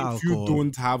dependency on the if you alcohol.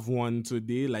 don't have one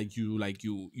today,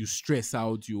 you stress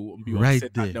out, you be Right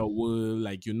upset there. at the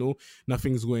world,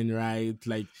 nothing's going right.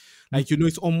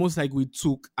 It's almost like we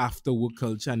took after work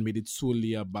culture and made it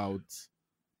solely about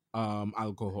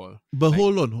alcohol. But Like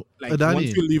hold on, once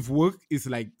Danny. you leave work, it's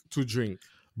like to drink.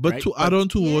 But right? to add on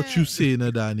to what you Yeah. say,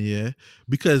 Nadani, yeah,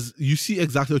 because you see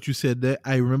exactly what you said there.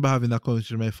 I remember having that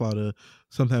conversation with my father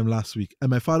sometime last week, and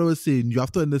my father was saying, you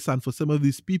have to understand, for some of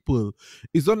these people,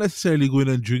 it's not necessarily going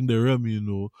and drink the rum,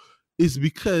 it's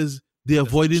because they're The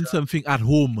avoiding social something at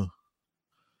home.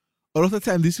 A lot of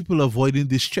time, these people are avoiding,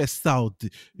 they stressed out. I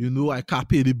Mhm. can't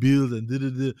pay the bills, and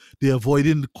they're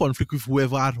avoiding the conflict with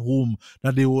whoever at home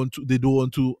that they don't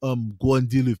want to go and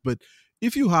deal with. But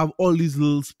if you have all these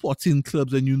little sporting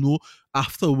clubs, and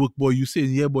after work, boy, you saying,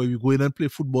 yeah, boy, we go in and play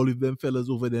football with them fellas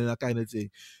over there, that kind of thing.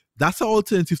 That's an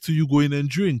alternative to you going and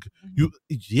drink. Mhm.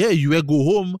 You will go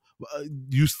home,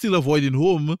 you still avoiding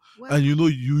home, Well, and you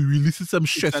releasing some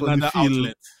it's stress on the another field.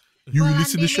 outlet. You well,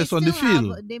 releasing and the stress on the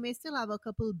field. they may still have a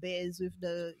couple beers with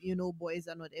the boys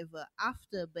and whatever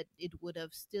after, but it would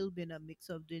have still been a mix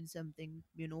of doing something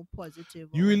positive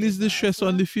or You release whatever the as stress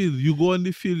on well. the field. You go on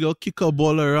the field, you'll kick a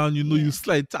ball around, you Yeah.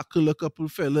 slide tackle a couple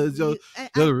fellas, And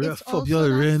you'll it's ref up, also you'll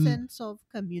that run, sense of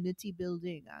community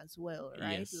building as well,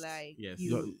 right? Yes, Like yes.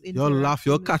 you you'll laugh,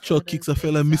 you'll interacting with catch your kicks, others. a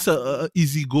fella miss a Exactly.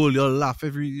 easy goal, you'll laugh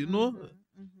every. Mm-hmm,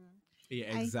 mm-hmm. Yeah,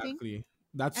 I think exactly.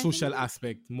 That I think social that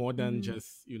aspect more than mm,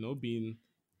 just, being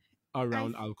I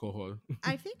around th- alcohol.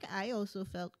 I think I also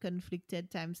felt conflicted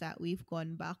times that we've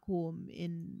gone back home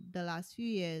in the last few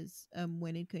years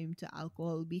when it came to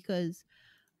alcohol, because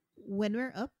when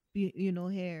we're up,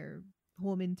 here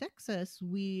home in Texas,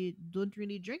 we don't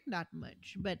really drink that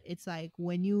much. But it's like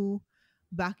when you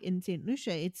back in St.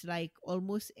 Lucia, it's like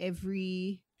almost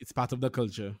every, It's part of the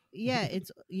culture. yeah,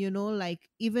 it's, like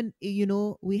even,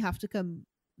 we have to come,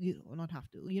 not have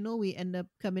to, we end up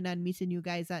coming and meeting you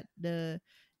guys at the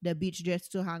beach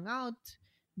just to hang out.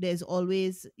 There's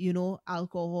always,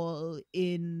 alcohol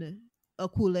in a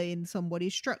cooler in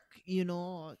somebody's truck,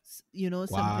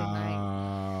 something like.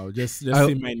 Wow. Just I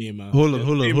say my name. hold on, Just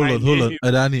hold on, say hold my on, hold on. name.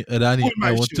 Adani, Pull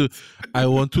my shoes. I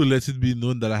want to let it be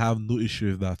known that I have no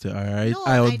issue with that. All right, No,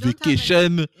 I I on don't have an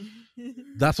vacation.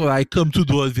 That's what I come to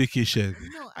do on vacation.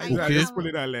 no, I I don't Okay, just have pull a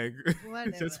it a leg.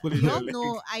 whatever. Just pull it a Y'all leg.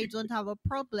 know I don't have a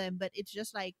problem, but it's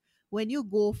just like when you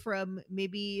go from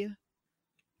maybe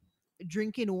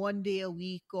drinking one day a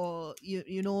week, or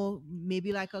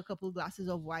maybe like a couple glasses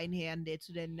of wine here and there,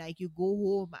 to then like you go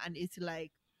home and it's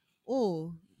like,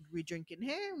 oh, we drinking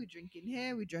here, we drink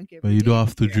but every you don't day.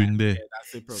 have to drink there. Yeah,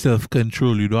 that's the problem. Self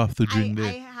control. You don't have to I drink I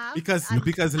there. have, Because and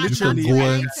because You can that's literally where go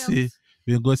like I and felt, say,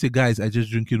 you can go and say, guys, I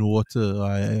just drinking water.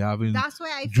 I having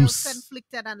juice.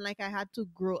 conflicted, and like I had to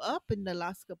grow up in the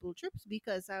last couple trips,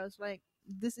 because I was like,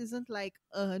 this isn't like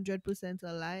 100%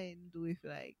 aligned with,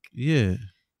 like, Yeah.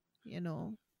 you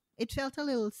know it felt a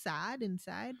little sad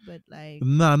inside, but like.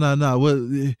 Nah. Well,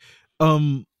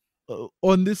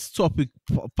 on this topic,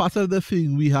 part of the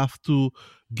thing we have to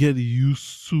get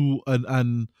used to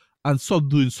and stop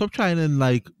doing, stop trying and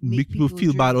like Make make people people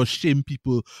feel bad drink. or shame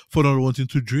people for not wanting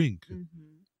to drink.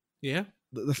 Mm-hmm. yeah,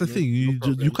 That's the no thing. no You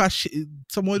problem. can't.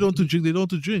 Someone don't want to drink. They don't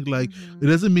want to drink. Like Mm-hmm. it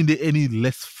doesn't mean they're any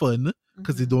less fun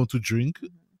because they Mm-hmm. don't want to drink.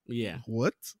 Mm-hmm. Yeah,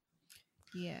 What?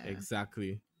 Yeah,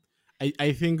 exactly.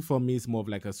 I think for me it's more of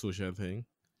like a social thing.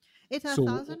 it a So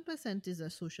 1,000% is a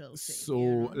social thing, so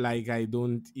like I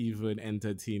don't even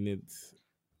entertain it.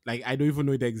 Like I don't even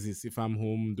know it exists if I'm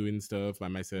home doing stuff by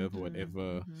myself or Mm-hmm.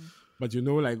 whatever. Mm-hmm. But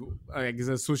like it's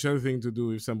a social thing to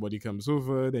do. If somebody comes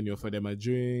over, then you offer them a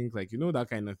drink, like that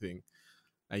kind of thing.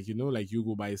 Like like you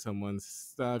go buy someone's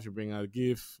stuff, you bring a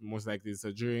gift, most likely it's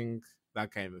a drink,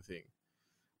 that kind of thing.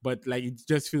 But like it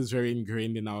just feels very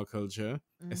ingrained in our culture,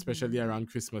 especially Mm-hmm. around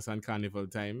Christmas and Carnival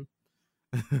time.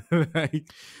 like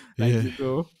like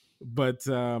Yeah. But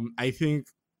I think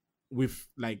with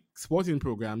like sporting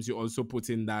programs, you also put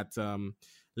in that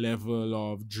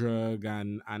level of drug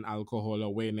and alcohol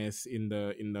awareness in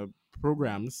the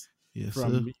programs Yes, sir.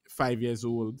 from 5 years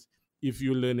old. If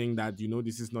you're learning that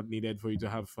this is not needed for you to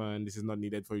have fun, this is not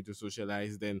needed for you to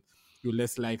socialize, then you're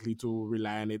less likely to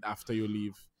rely on it after you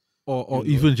leave. Or You know,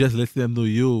 even just let them know,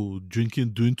 yo,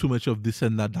 drinking, doing too much of this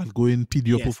and that go impede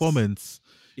your yes, performance.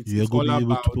 You're it's going all to be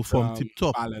able to about perform tip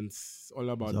top. balance, all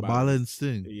It's about a balance balance.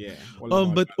 thing. Yeah, all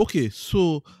about But okay, balance.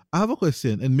 so I have a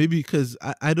question, and maybe because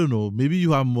I don't know, maybe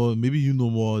you have more, maybe you know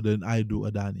more than I do,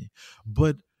 Adani.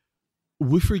 But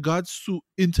with regards to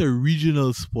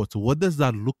interregional sports, what does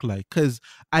that look like? Because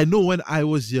I know when I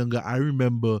was younger, I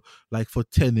remember like for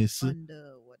tennis,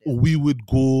 Under we whatever. would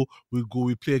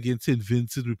we play against St.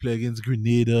 Vincent, we play against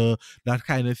Grenada, that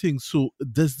kind of thing. So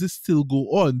does this still go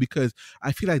on? Because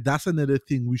I feel like that's another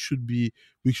thing we should be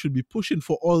pushing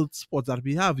for all sports that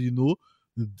we have. It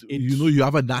You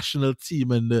have a national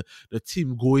team and the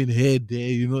team going head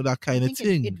there. That I kind of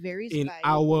think it thing. varies in by what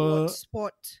our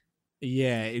sport.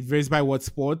 Yeah, it varies by what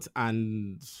sport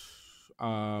and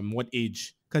what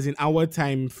age. Because in our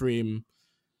time frame,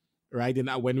 right,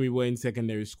 when we were in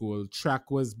secondary school, track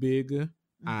was big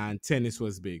Mm-hmm. and tennis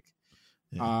was big.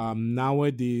 Yeah.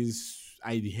 Nowadays,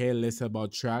 I hear less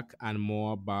about track and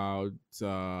more about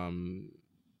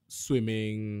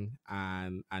swimming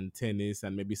and tennis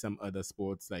and maybe some other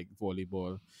sports like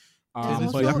volleyball. There's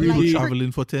Tennis, But you also have people like really,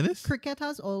 traveling for tennis. cricket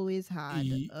has always had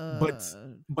y- but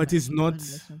but like it's not. under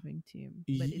something team,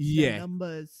 but it's the Yeah,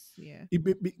 numbers. Yeah.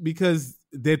 because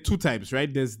there are two types,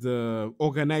 right? There's the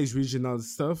organized regional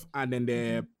stuff, and then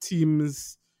there Mm-hmm. are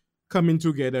teams coming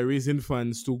together, raising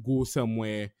funds to go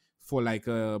somewhere for like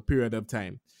a period of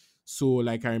time. So,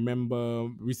 like, I remember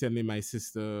recently my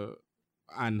sister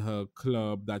and her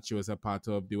club that she was a part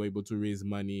of, they were able to raise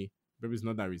money. Maybe it's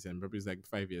not that recent, maybe it's like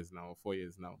 5 years now, 4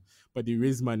 years now. But they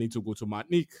raised money to go to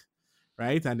Martinique,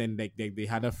 right? And then like they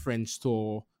had a French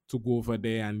tour to go over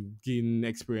there and gain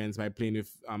experience by playing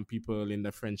with people in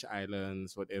the French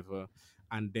islands, whatever.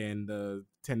 And then the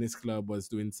tennis club was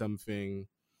doing something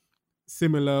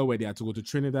similar where they had to go to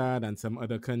Trinidad and some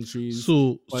other countries.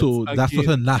 So But so that's not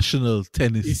a again, national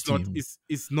tennis it's not team.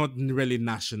 it's not really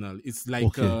national. It's like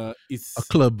Okay. A it's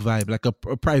club vibe, like a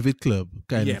private club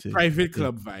kind yeah, of thing. private Yeah.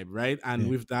 club vibe, right? And Yeah.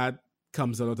 with that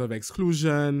comes a lot of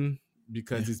exclusion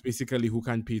because Yeah. it's basically who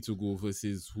can pay to go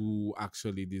versus who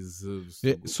actually deserves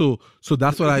Yeah, to go. so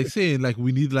that's what I say. Like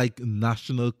we need like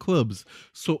national clubs.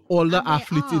 So all the And they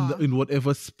athletes in are in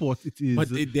whatever sport it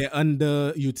But is, they're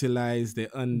underutilized, they're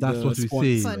that's what we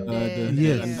say. under-sponsored, funded. they're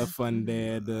Yeah. Yes.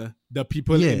 underfunded. The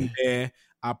people in Yeah. there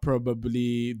are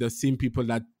probably the same people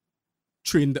that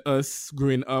trained us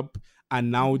growing up,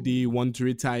 and now they want to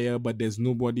retire, but there's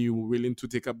nobody willing to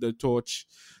take up the torch.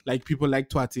 Like people like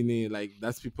Twatine, like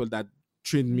that's people that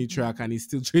trained me track and he's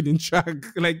still training track.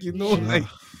 Like, Yeah.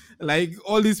 like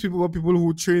all these people were people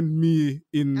who trained me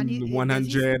And in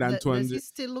 100 and does he 200.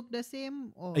 still look the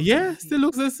same or Yeah, is he? still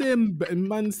looks the same.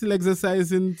 Man still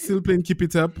exercising, still playing keep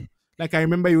it up. Like I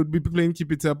remember he would be playing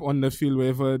keep it up on the field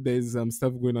wherever there's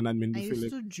stuff going on admin I the field.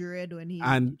 used to dread when he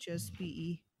And just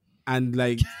PE. and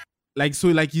so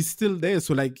like he's still there.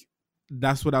 So like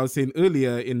that's what I was saying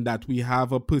earlier, in that we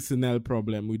have a personnel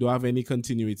problem. We don't have any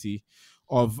continuity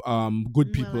of good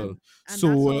Well, people. and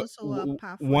So that's also a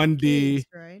path for the one day kids,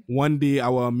 right?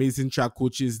 our amazing track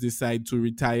coaches decide to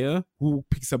retire. Who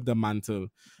picks up the mantle?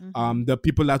 Mm-hmm. The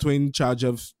people that were in charge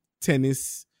of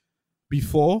tennis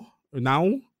before,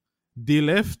 now they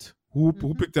left. Who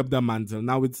picked up the mantle?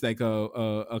 Now it's like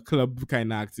a club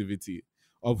kind of activity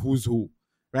of who's who,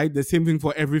 right? The same thing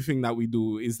for everything that we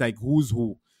do. It's like who's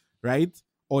who, right?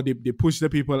 Or they push the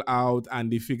people out and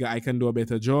they figure I can do a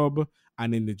better job,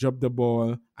 and then they drop the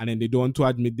ball, and then they don't want to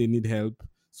admit they need help.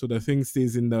 So the thing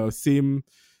stays in the same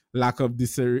lack of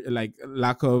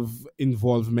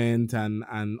involvement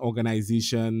and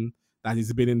organization that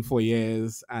it's been in for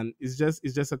years, and it's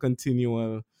just a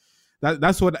continual.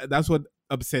 That's what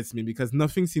upsets me, because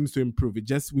nothing seems to improve. We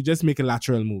just make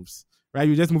lateral moves, right?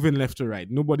 We're just moving left to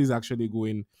right. Nobody's actually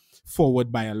going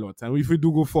forward by a lot. And if we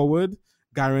do go forward,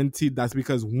 guaranteed that's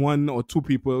because one or two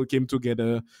people came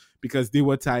together because they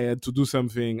were tired to do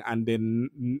something, and then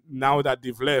now that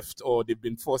they've left or they've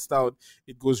been forced out,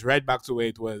 it goes right back to where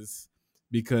it was,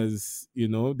 because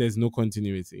there's no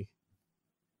continuity.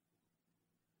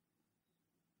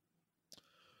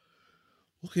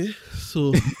 Okay.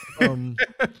 So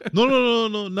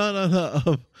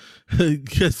no.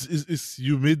 Yes, it's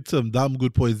you made some damn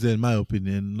good points there, in my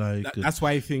opinion. Like That's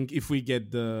why I think if we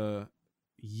get the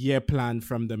year plan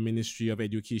from the Ministry of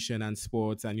Education and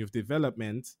Sports and Youth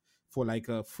Development for like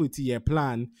a 40-year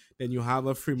plan, then you have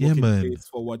a framework in man. place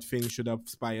for what things should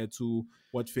aspire to,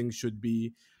 what things should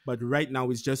be. But right now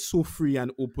it's just so free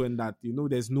and open that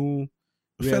there's no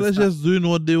fellas just doing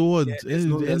what they want. there's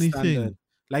no real Anything. standard.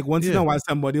 Like once in Yeah. a while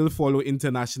somebody will follow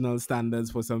international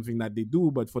standards for something that they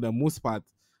do, but for the most part,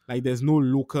 like there's no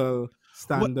local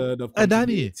standard of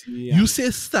Danny, continuity. you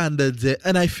say standards there,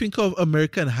 and I think of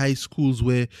American high schools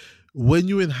where when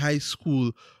you're in high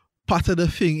school, part of the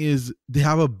thing is they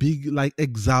have a big like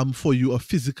exam for you, a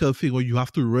physical thing where you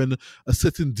have to run a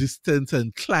certain distance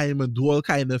and climb and do all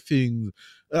kind of things.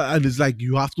 And it's like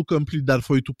you have to complete that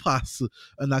for you to pass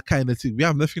and that kind of thing. We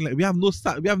have nothing like we have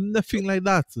nothing like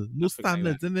that. No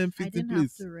standards and then I things in didn't have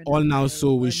place. to run All now, mile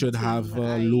so we should have until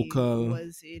a I local.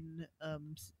 was in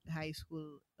high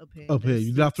school up here. Up here,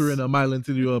 you have to run a mile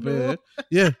until you're up here.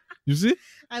 Yeah, you see?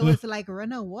 I was like,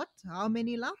 run a what? How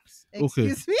many laps? Okay.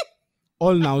 Excuse me?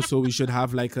 All now, so we should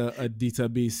have like a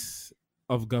database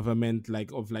of government,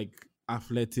 like of like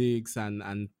athletics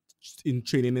and in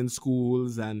training in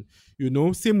schools, and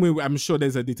same way I'm sure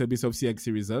there's a database of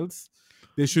CXC results.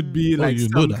 There should be like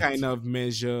some kind of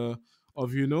measure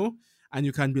of and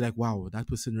you can be like, wow, that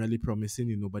person really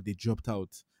promising, but they dropped out.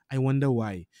 I wonder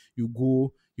why. You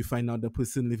go, you find out the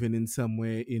person living in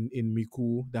somewhere in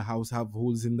Miku, the house have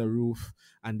holes in the roof,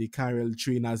 and they can't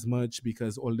train as much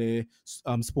because all their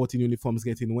sporting uniforms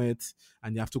getting wet,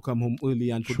 and you have to come home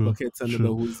early and put buckets under the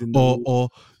holes in the roof. Or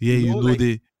they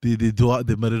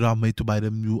made it out made to buy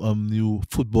them new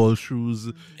football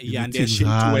shoes. Yeah, and they're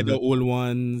ashamed to wear the old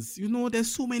ones.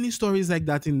 There's so many stories like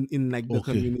that in like the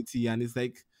community, and it's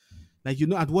like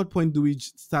at what point do we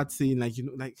start saying like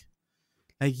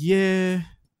yeah,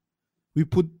 we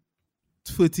put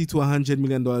 $30 to $100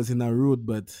 million in a road,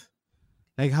 but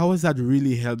like how has that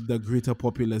really helped the greater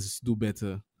populace do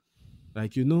better?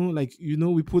 Like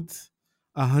we put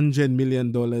 $100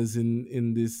 million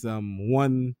in this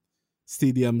one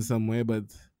stadium somewhere, but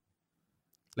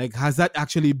like has that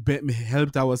actually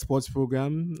helped our sports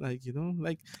program? Like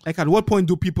like at what point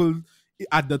do people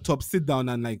at the top sit down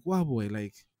and like, wow boy,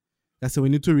 like that's we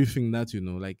need to rethink that,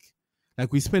 like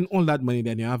Like we spend all that money,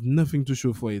 then you have nothing to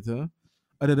show for it, huh?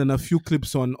 Other than a few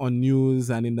clips on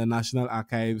news and in the National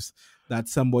Archives that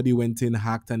somebody went in,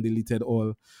 hacked, and deleted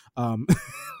all.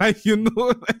 Like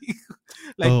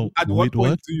like Oh, at what wait, what?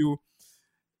 point do you?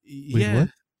 Wait, Yeah.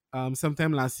 what?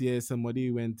 Sometime last year,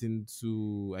 somebody went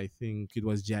into, I think it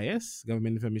was GIS,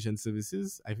 Government Information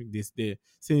Services. I think they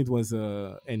saying it was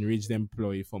a enraged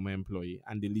employee, former employee,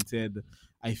 and deleted,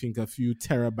 I think, a few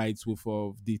terabytes worth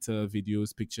of data,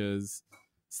 videos, pictures,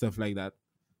 stuff like that.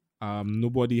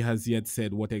 Nobody has yet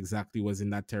said what exactly was in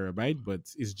that terabyte, but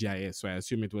it's GIS, so I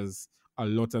assume it was a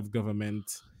lot of government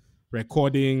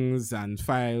recordings and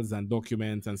files and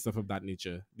documents and stuff of that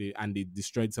nature. They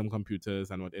destroyed some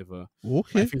computers and whatever. I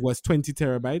Okay, think it was 20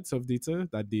 terabytes of data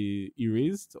that they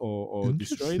erased or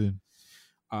destroyed.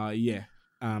 interesting. Yeah.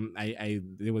 I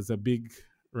there was a big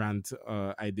rant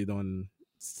I did on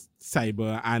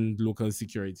cyber and local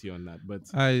security on that, but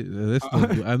Let's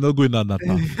not go. I'm not going down that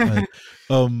path.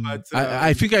 but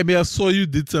I think I may have saw you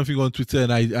did something on Twitter,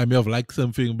 and I may have liked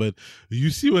something. But you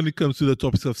see, when it comes to the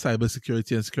topics of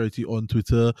cybersecurity and security on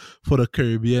Twitter for the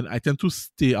Caribbean, I tend to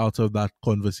stay out of that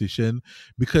conversation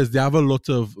because they have a lot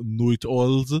of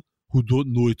know-it-alls who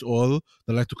don't know it all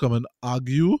that like to come and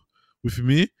argue with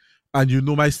me. And you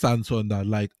know my stance on that.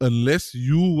 Like, unless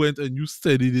you went and you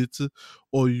studied it,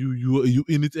 or you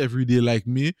in it every day like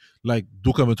me, like,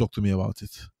 don't come and talk to me about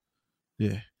it.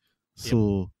 Yeah.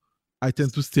 So I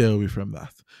tend to stay away from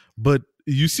that. But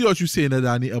you see what you're saying,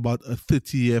 Danny, about a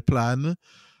 30-year plan.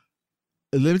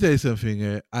 Let me tell you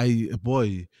something.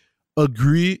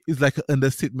 Agree is like an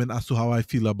understatement as to how I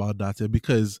feel about that.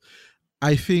 Because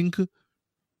I think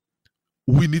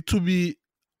we need to be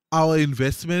our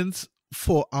investments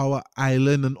for our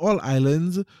island and all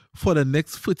islands for the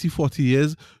next 30, 40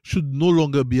 years should no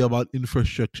longer be about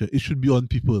infrastructure. It should be on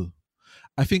people.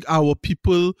 I think our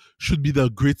people should be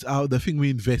the thing we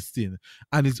invest in.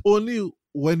 And it's only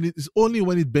when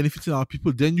it benefits our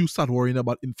people, then you start worrying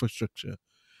about infrastructure.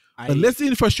 Unless the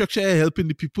infrastructure is helping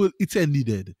the people, it's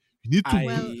needed. You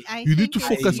need to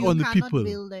focus on the people. You cannot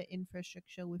build the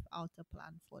infrastructure without a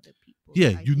plan for the people.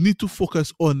 Yeah, you need to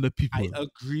focus on the people. I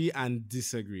agree and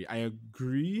disagree. I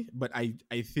agree, but I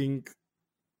think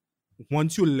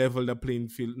once you level the playing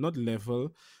field, not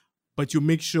level, but you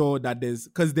make sure that there's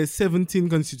 17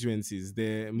 constituencies,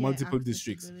 there are multiple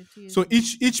districts. So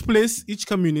each place, each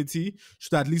community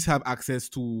should at least have access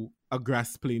to a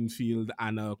grass playing field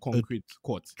and a concrete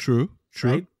court. True.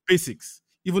 Right? Basics.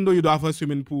 Even though you don't have a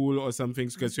swimming pool or something,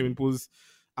 because swimming pools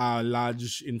are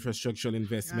large infrastructural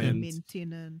investment.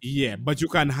 Maintenance. Yeah, but you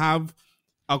can have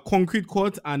a concrete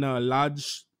court and a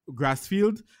large grass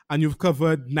field, and you've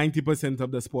covered 90% of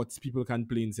the sports people can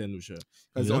play in St. Lucia.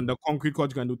 Because on the concrete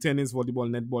court, you can do tennis, volleyball,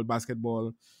 netball,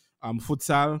 basketball,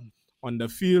 futsal. On the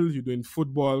field, you're doing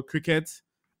football, cricket,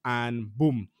 and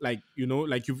boom,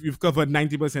 you've covered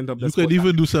 90% of the You can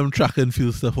even do some track and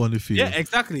field stuff on the field. Yeah,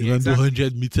 exactly. You can do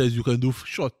 100 meters, you can do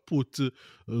short put,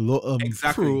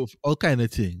 throw, all kind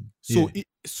of thing. So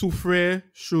Soufrière,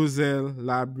 Choiseul,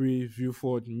 Labrie,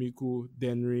 Vieux-Fort, Micoud,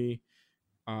 Dennery,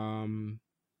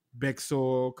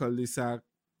 Bexor, Cul-de-Sac,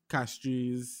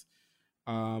 Castries,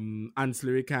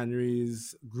 ancillary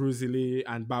canneries, Grosile,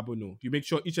 and Babono. You make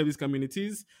sure each of these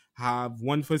communities have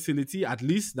one facility at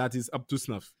least that is up to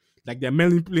snuff. Like there are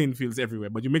many playing fields everywhere,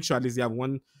 but you make sure at least you have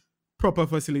one proper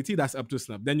facility that's up to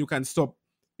snuff. Then you can stop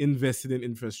investing in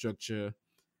infrastructure.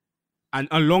 And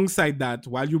alongside that,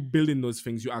 while you're building those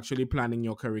things, you're actually planning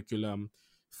your curriculum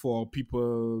for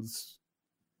people's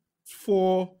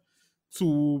 4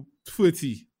 to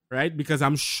 30, right? Because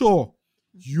I'm sure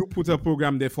you put a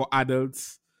program there for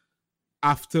adults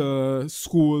after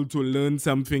school to learn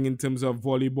something in terms of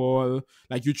volleyball.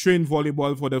 Like you train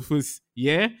volleyball for the first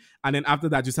year, and then after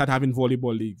that you start having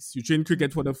volleyball leagues. You train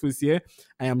cricket for the first year.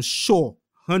 I am sure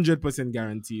 100%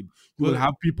 guaranteed you will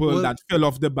have people that fell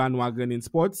off the bandwagon in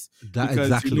sports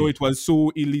because it was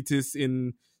so elitist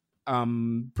in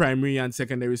primary and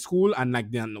secondary school, and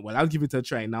like then, well, I'll give it a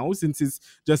try now since it's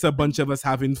just a bunch of us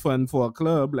having fun for a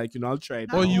club. Like, I'll try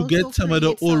it. Or you get some of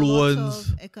the old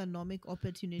ones. Economic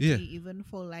opportunity, even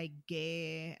for like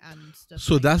gay and stuff.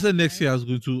 So that's the next thing I was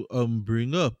going to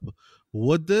bring up.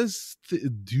 What does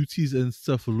duties and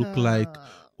stuff look like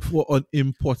for on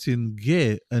importing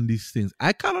gear and these things?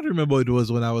 I cannot remember what it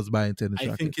was when I was buying tennis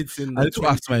rackets. I think it's in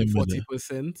the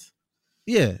 40%.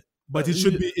 Yeah. But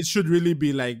it should really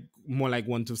be like more like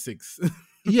 1 to 6.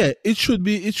 Yeah, it should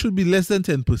be less than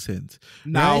 10%.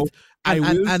 Now, right? I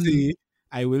will say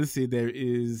I will say there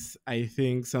is, I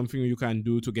think, something you can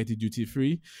do to get it duty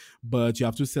free, but you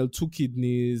have to sell 2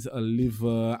 kidneys, a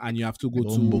liver, and you have to go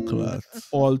Bombo to clat.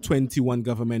 all 21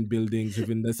 government buildings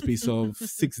within the space of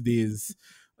 6 days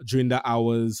during the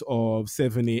hours of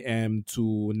 7 a.m.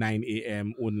 to 9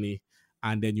 a.m. only.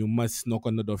 And then you must knock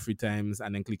on the door 3 times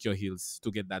and then click your heels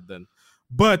to get that done.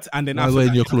 But, and then While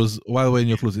wearing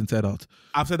your clothes, inside out.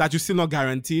 after that, you're still not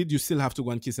guaranteed. You still have to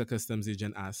go and kiss a customs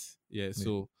agent ass. Yeah,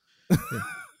 so.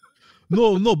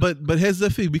 No, but here's the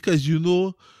thing, because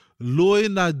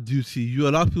lowering that duty, you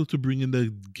allow people to bring in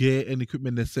the gear and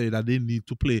equipment necessary that they need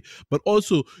to play. But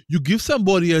also, you give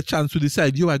somebody a chance to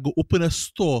decide, I go open a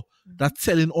store that's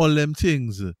selling all them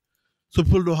things. So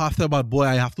people don't have to about, boy,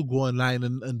 I have to go online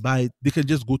and buy it. They can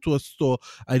just go to a store,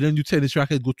 and then you tennis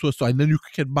racket, go to a store, and then you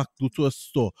cricket back, go to a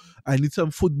store. I need some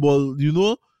football,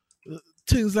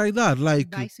 things like that. Like,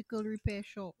 bicycle repair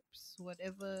shops,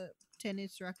 whatever,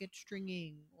 tennis racket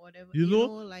stringing, whatever, you know,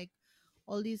 like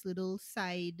all these little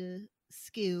side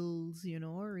skills,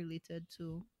 related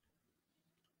to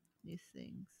these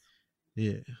things.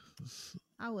 yeah.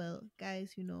 Ah, well,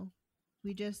 guys,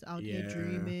 we just out here Yeah.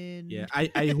 dreaming. Yeah.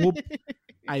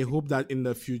 I hope that in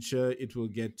the future it will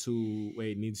get to where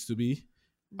it needs to be.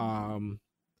 Mhm.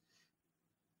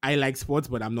 I like sports,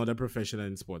 but I'm not a professional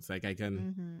in sports. Like I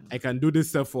Mhm. can do this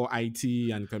stuff for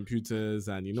IT and computers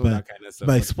and But- that kind of stuff.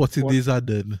 My But sporting days are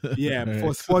done. yeah, for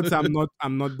Right. sports, I'm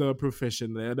not the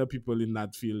professional. There are other people in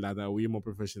that field that are way more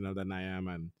professional than I am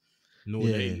and know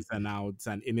the Yeah. ins and outs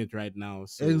and in it right now.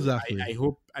 So Exactly. I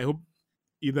hope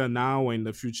either now or in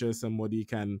the future somebody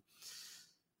can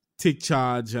take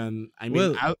charge. And I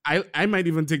mean, Well- I might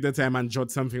even take the time and jot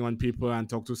something on paper and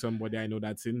talk to somebody I know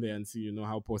that's in there and see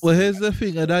how possible. Well, here's the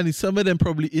thing, Adani. Some of them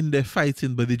probably in there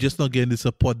fighting, but they're just not getting the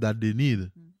support that they need.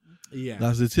 Mhm. Yeah,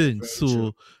 That's the thing. very So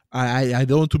true. I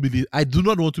don't want to believe. I do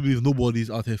not want to believe nobody's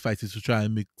out here fighting to try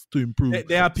and improve.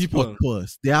 There are people. sport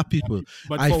first. There are people.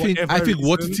 But I for think whatever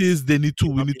what it reasons, is, we need not to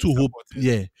being hope. supported.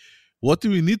 Yeah, what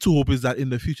we need to hope is that in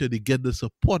the future they get the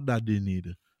support that they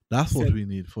need. That's what Said- we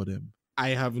need for them. I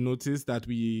have noticed that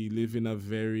we live in a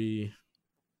very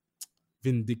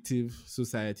vindictive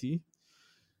society.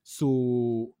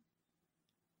 So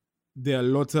there are a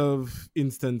lot of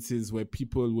instances where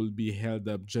people will be held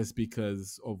up just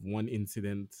because of one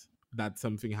incident that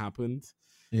something happened.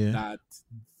 Yeah. That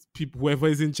people, whoever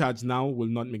is in charge now, will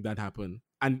not make that happen.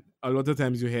 And a lot of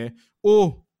times you hear,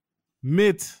 "Oh,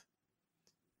 mate,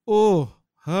 oh,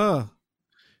 her,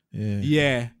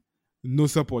 yeah, no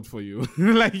support for you."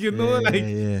 Like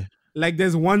yeah. like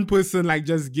there's one person like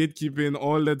just gatekeeping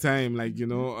all the time, like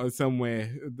or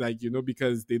somewhere, like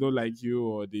because they don't like you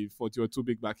or they thought you were too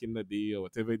big back in the day or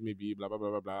whatever it may be, blah blah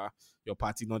blah blah blah. Your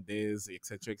party not theirs,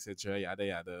 etc., yada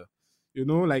yada.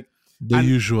 Like The and-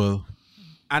 usual.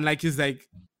 and like it's like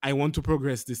I want to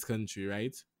progress this country,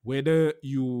 right? Whether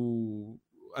you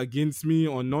against me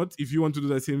or not, if you want to do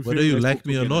the same Whether thing, you let's like work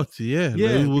me or together. not, yeah, Yeah,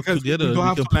 let's work because together. we don't We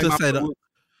have can to put line up aside. the work.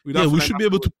 We Yeah, don't have to we line should up be the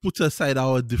able to work. put aside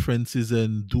our differences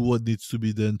and do what needs to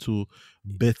be done to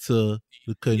better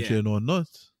the country Yeah. and whatnot.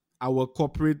 Our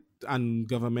corporate and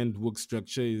government work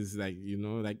structure is like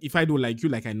like if I don't like you,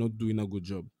 like I'm not doing a good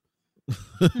job.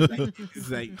 It's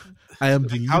like I am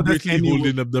how does deliberately any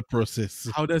holding up the process.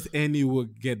 how does any work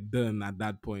get done at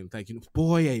that point? Like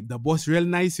boy, the boss real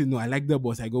nice, I like the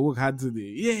boss. I go work hard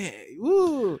today. Yeah,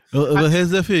 woo. But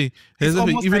here's the thing.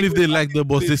 almost Even like if they we're like the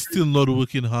boss, they're slavery. still not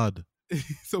working hard.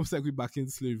 It's almost like we're back in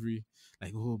slavery.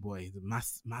 Like, oh boy, the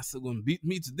master gonna beat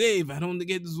me today if I don't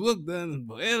get this work done.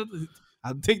 But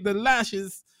I'll take the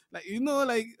lashes. Like,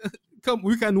 like come,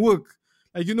 we can work.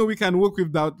 Like, we can work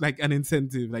without like an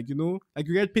incentive. Like, like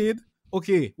you get paid,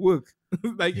 okay, work.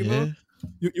 Like, Yeah.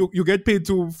 you get paid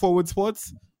to forward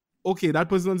sports. Okay, that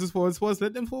person wants to forward sports,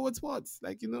 let them forward sports.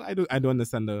 Like, I don't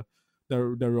understand the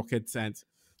rocket science.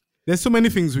 There's so many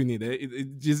things we need.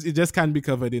 It just can't be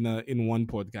covered in one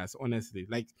podcast. Honestly,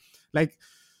 like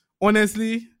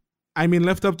honestly, I mean,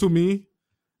 left up to me,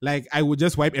 like I would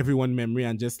just wipe everyone's memory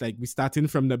and just like we starting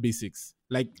from the basics.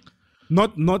 Like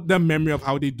not the memory of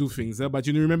how they do things, but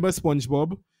remember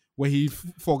SpongeBob where he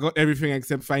forgot everything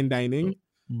except fine dining.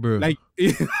 Bro, Like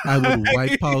I would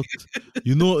wipe out.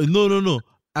 No.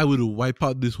 I would wipe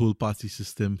out this whole party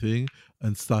system thing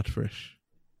and start fresh.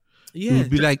 yeah, It'd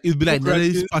be like none of these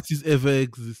grudges. parties ever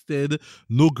existed.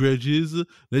 No grudges.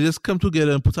 They just come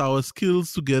together and put our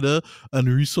skills together and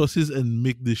resources and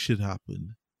make this shit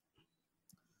happen.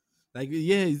 Like,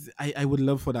 yeah, I would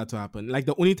love for that to happen. Like,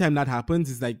 the only time that happens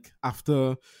is like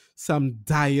after some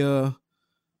dire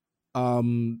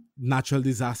natural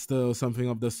disaster or something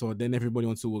of the sort. Then everybody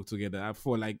wants to work together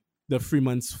for like the 3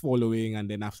 months following, and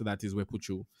then after that is where put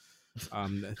you.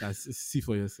 That's see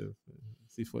for yourself.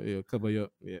 See for your cover your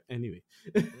yeah. Anyway,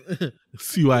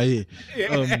 CYA.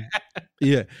 yeah.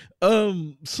 Yeah.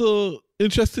 So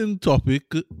interesting topic.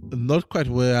 Not quite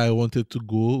where I wanted to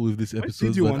go with this Where did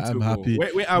episode, you but want I'm to go? happy. Where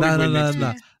are we Nah, nah, going nah, next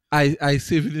nah. week? Yeah. I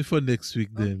saving it for next week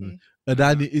then. Okay.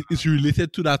 Danny, it's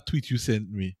related to that tweet you sent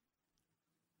me.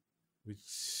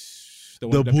 Which the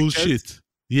one The with the pictures? bullshit.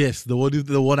 Yes, the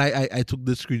one I took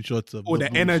the screenshots of. Oh, The the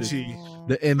bullshit. energy.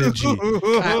 The energy.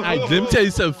 Let me tell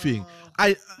you something.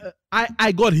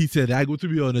 I got heated. I go to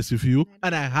be honest with you,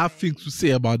 and I have things to say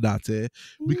about that.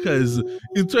 Because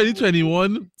in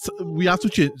 2021, we have to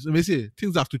change. Let me say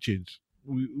things have to change.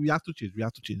 We have to change. We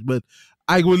have to change. But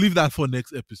I will leave that for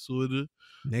next episode.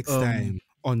 Next time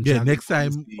on Yeah, Dragon next Ball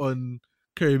time Z. on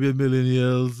Caribbean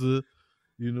Millennials.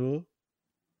 You know.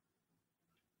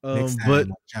 Next But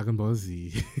time on Dragon Ball Z.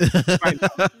 Find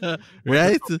out what the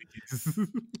right? topic is.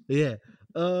 Yeah.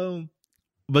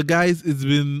 But guys, it's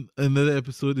been another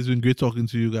episode. It's been great talking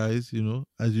to you guys, as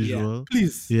Yeah. usual.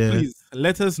 Please, Yeah. please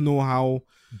let us know how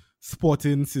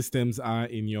sporting systems are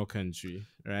in your country,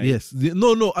 right? Yes.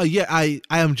 No. Yeah, I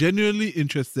am genuinely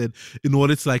interested in what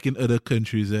it's like in other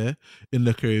countries, in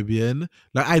the Caribbean.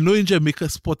 Like I know in Jamaica,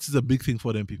 sports is a big thing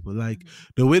for them people. Like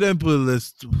the way them people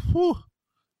is, whew,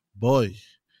 boy.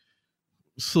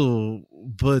 So,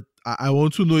 but I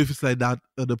want to know if it's like that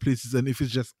other places and if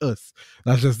it's just us.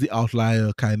 That's just the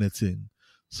outlier kind of thing.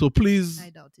 So please, I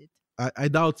doubt it. I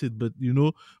doubt it, but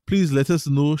please let us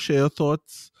know, share your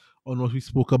thoughts on what we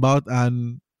spoke about,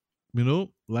 and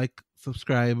like,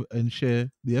 subscribe, and share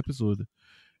the episode.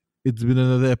 It's been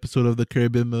another episode of the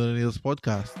Caribbean Millennials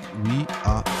podcast. We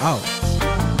are out.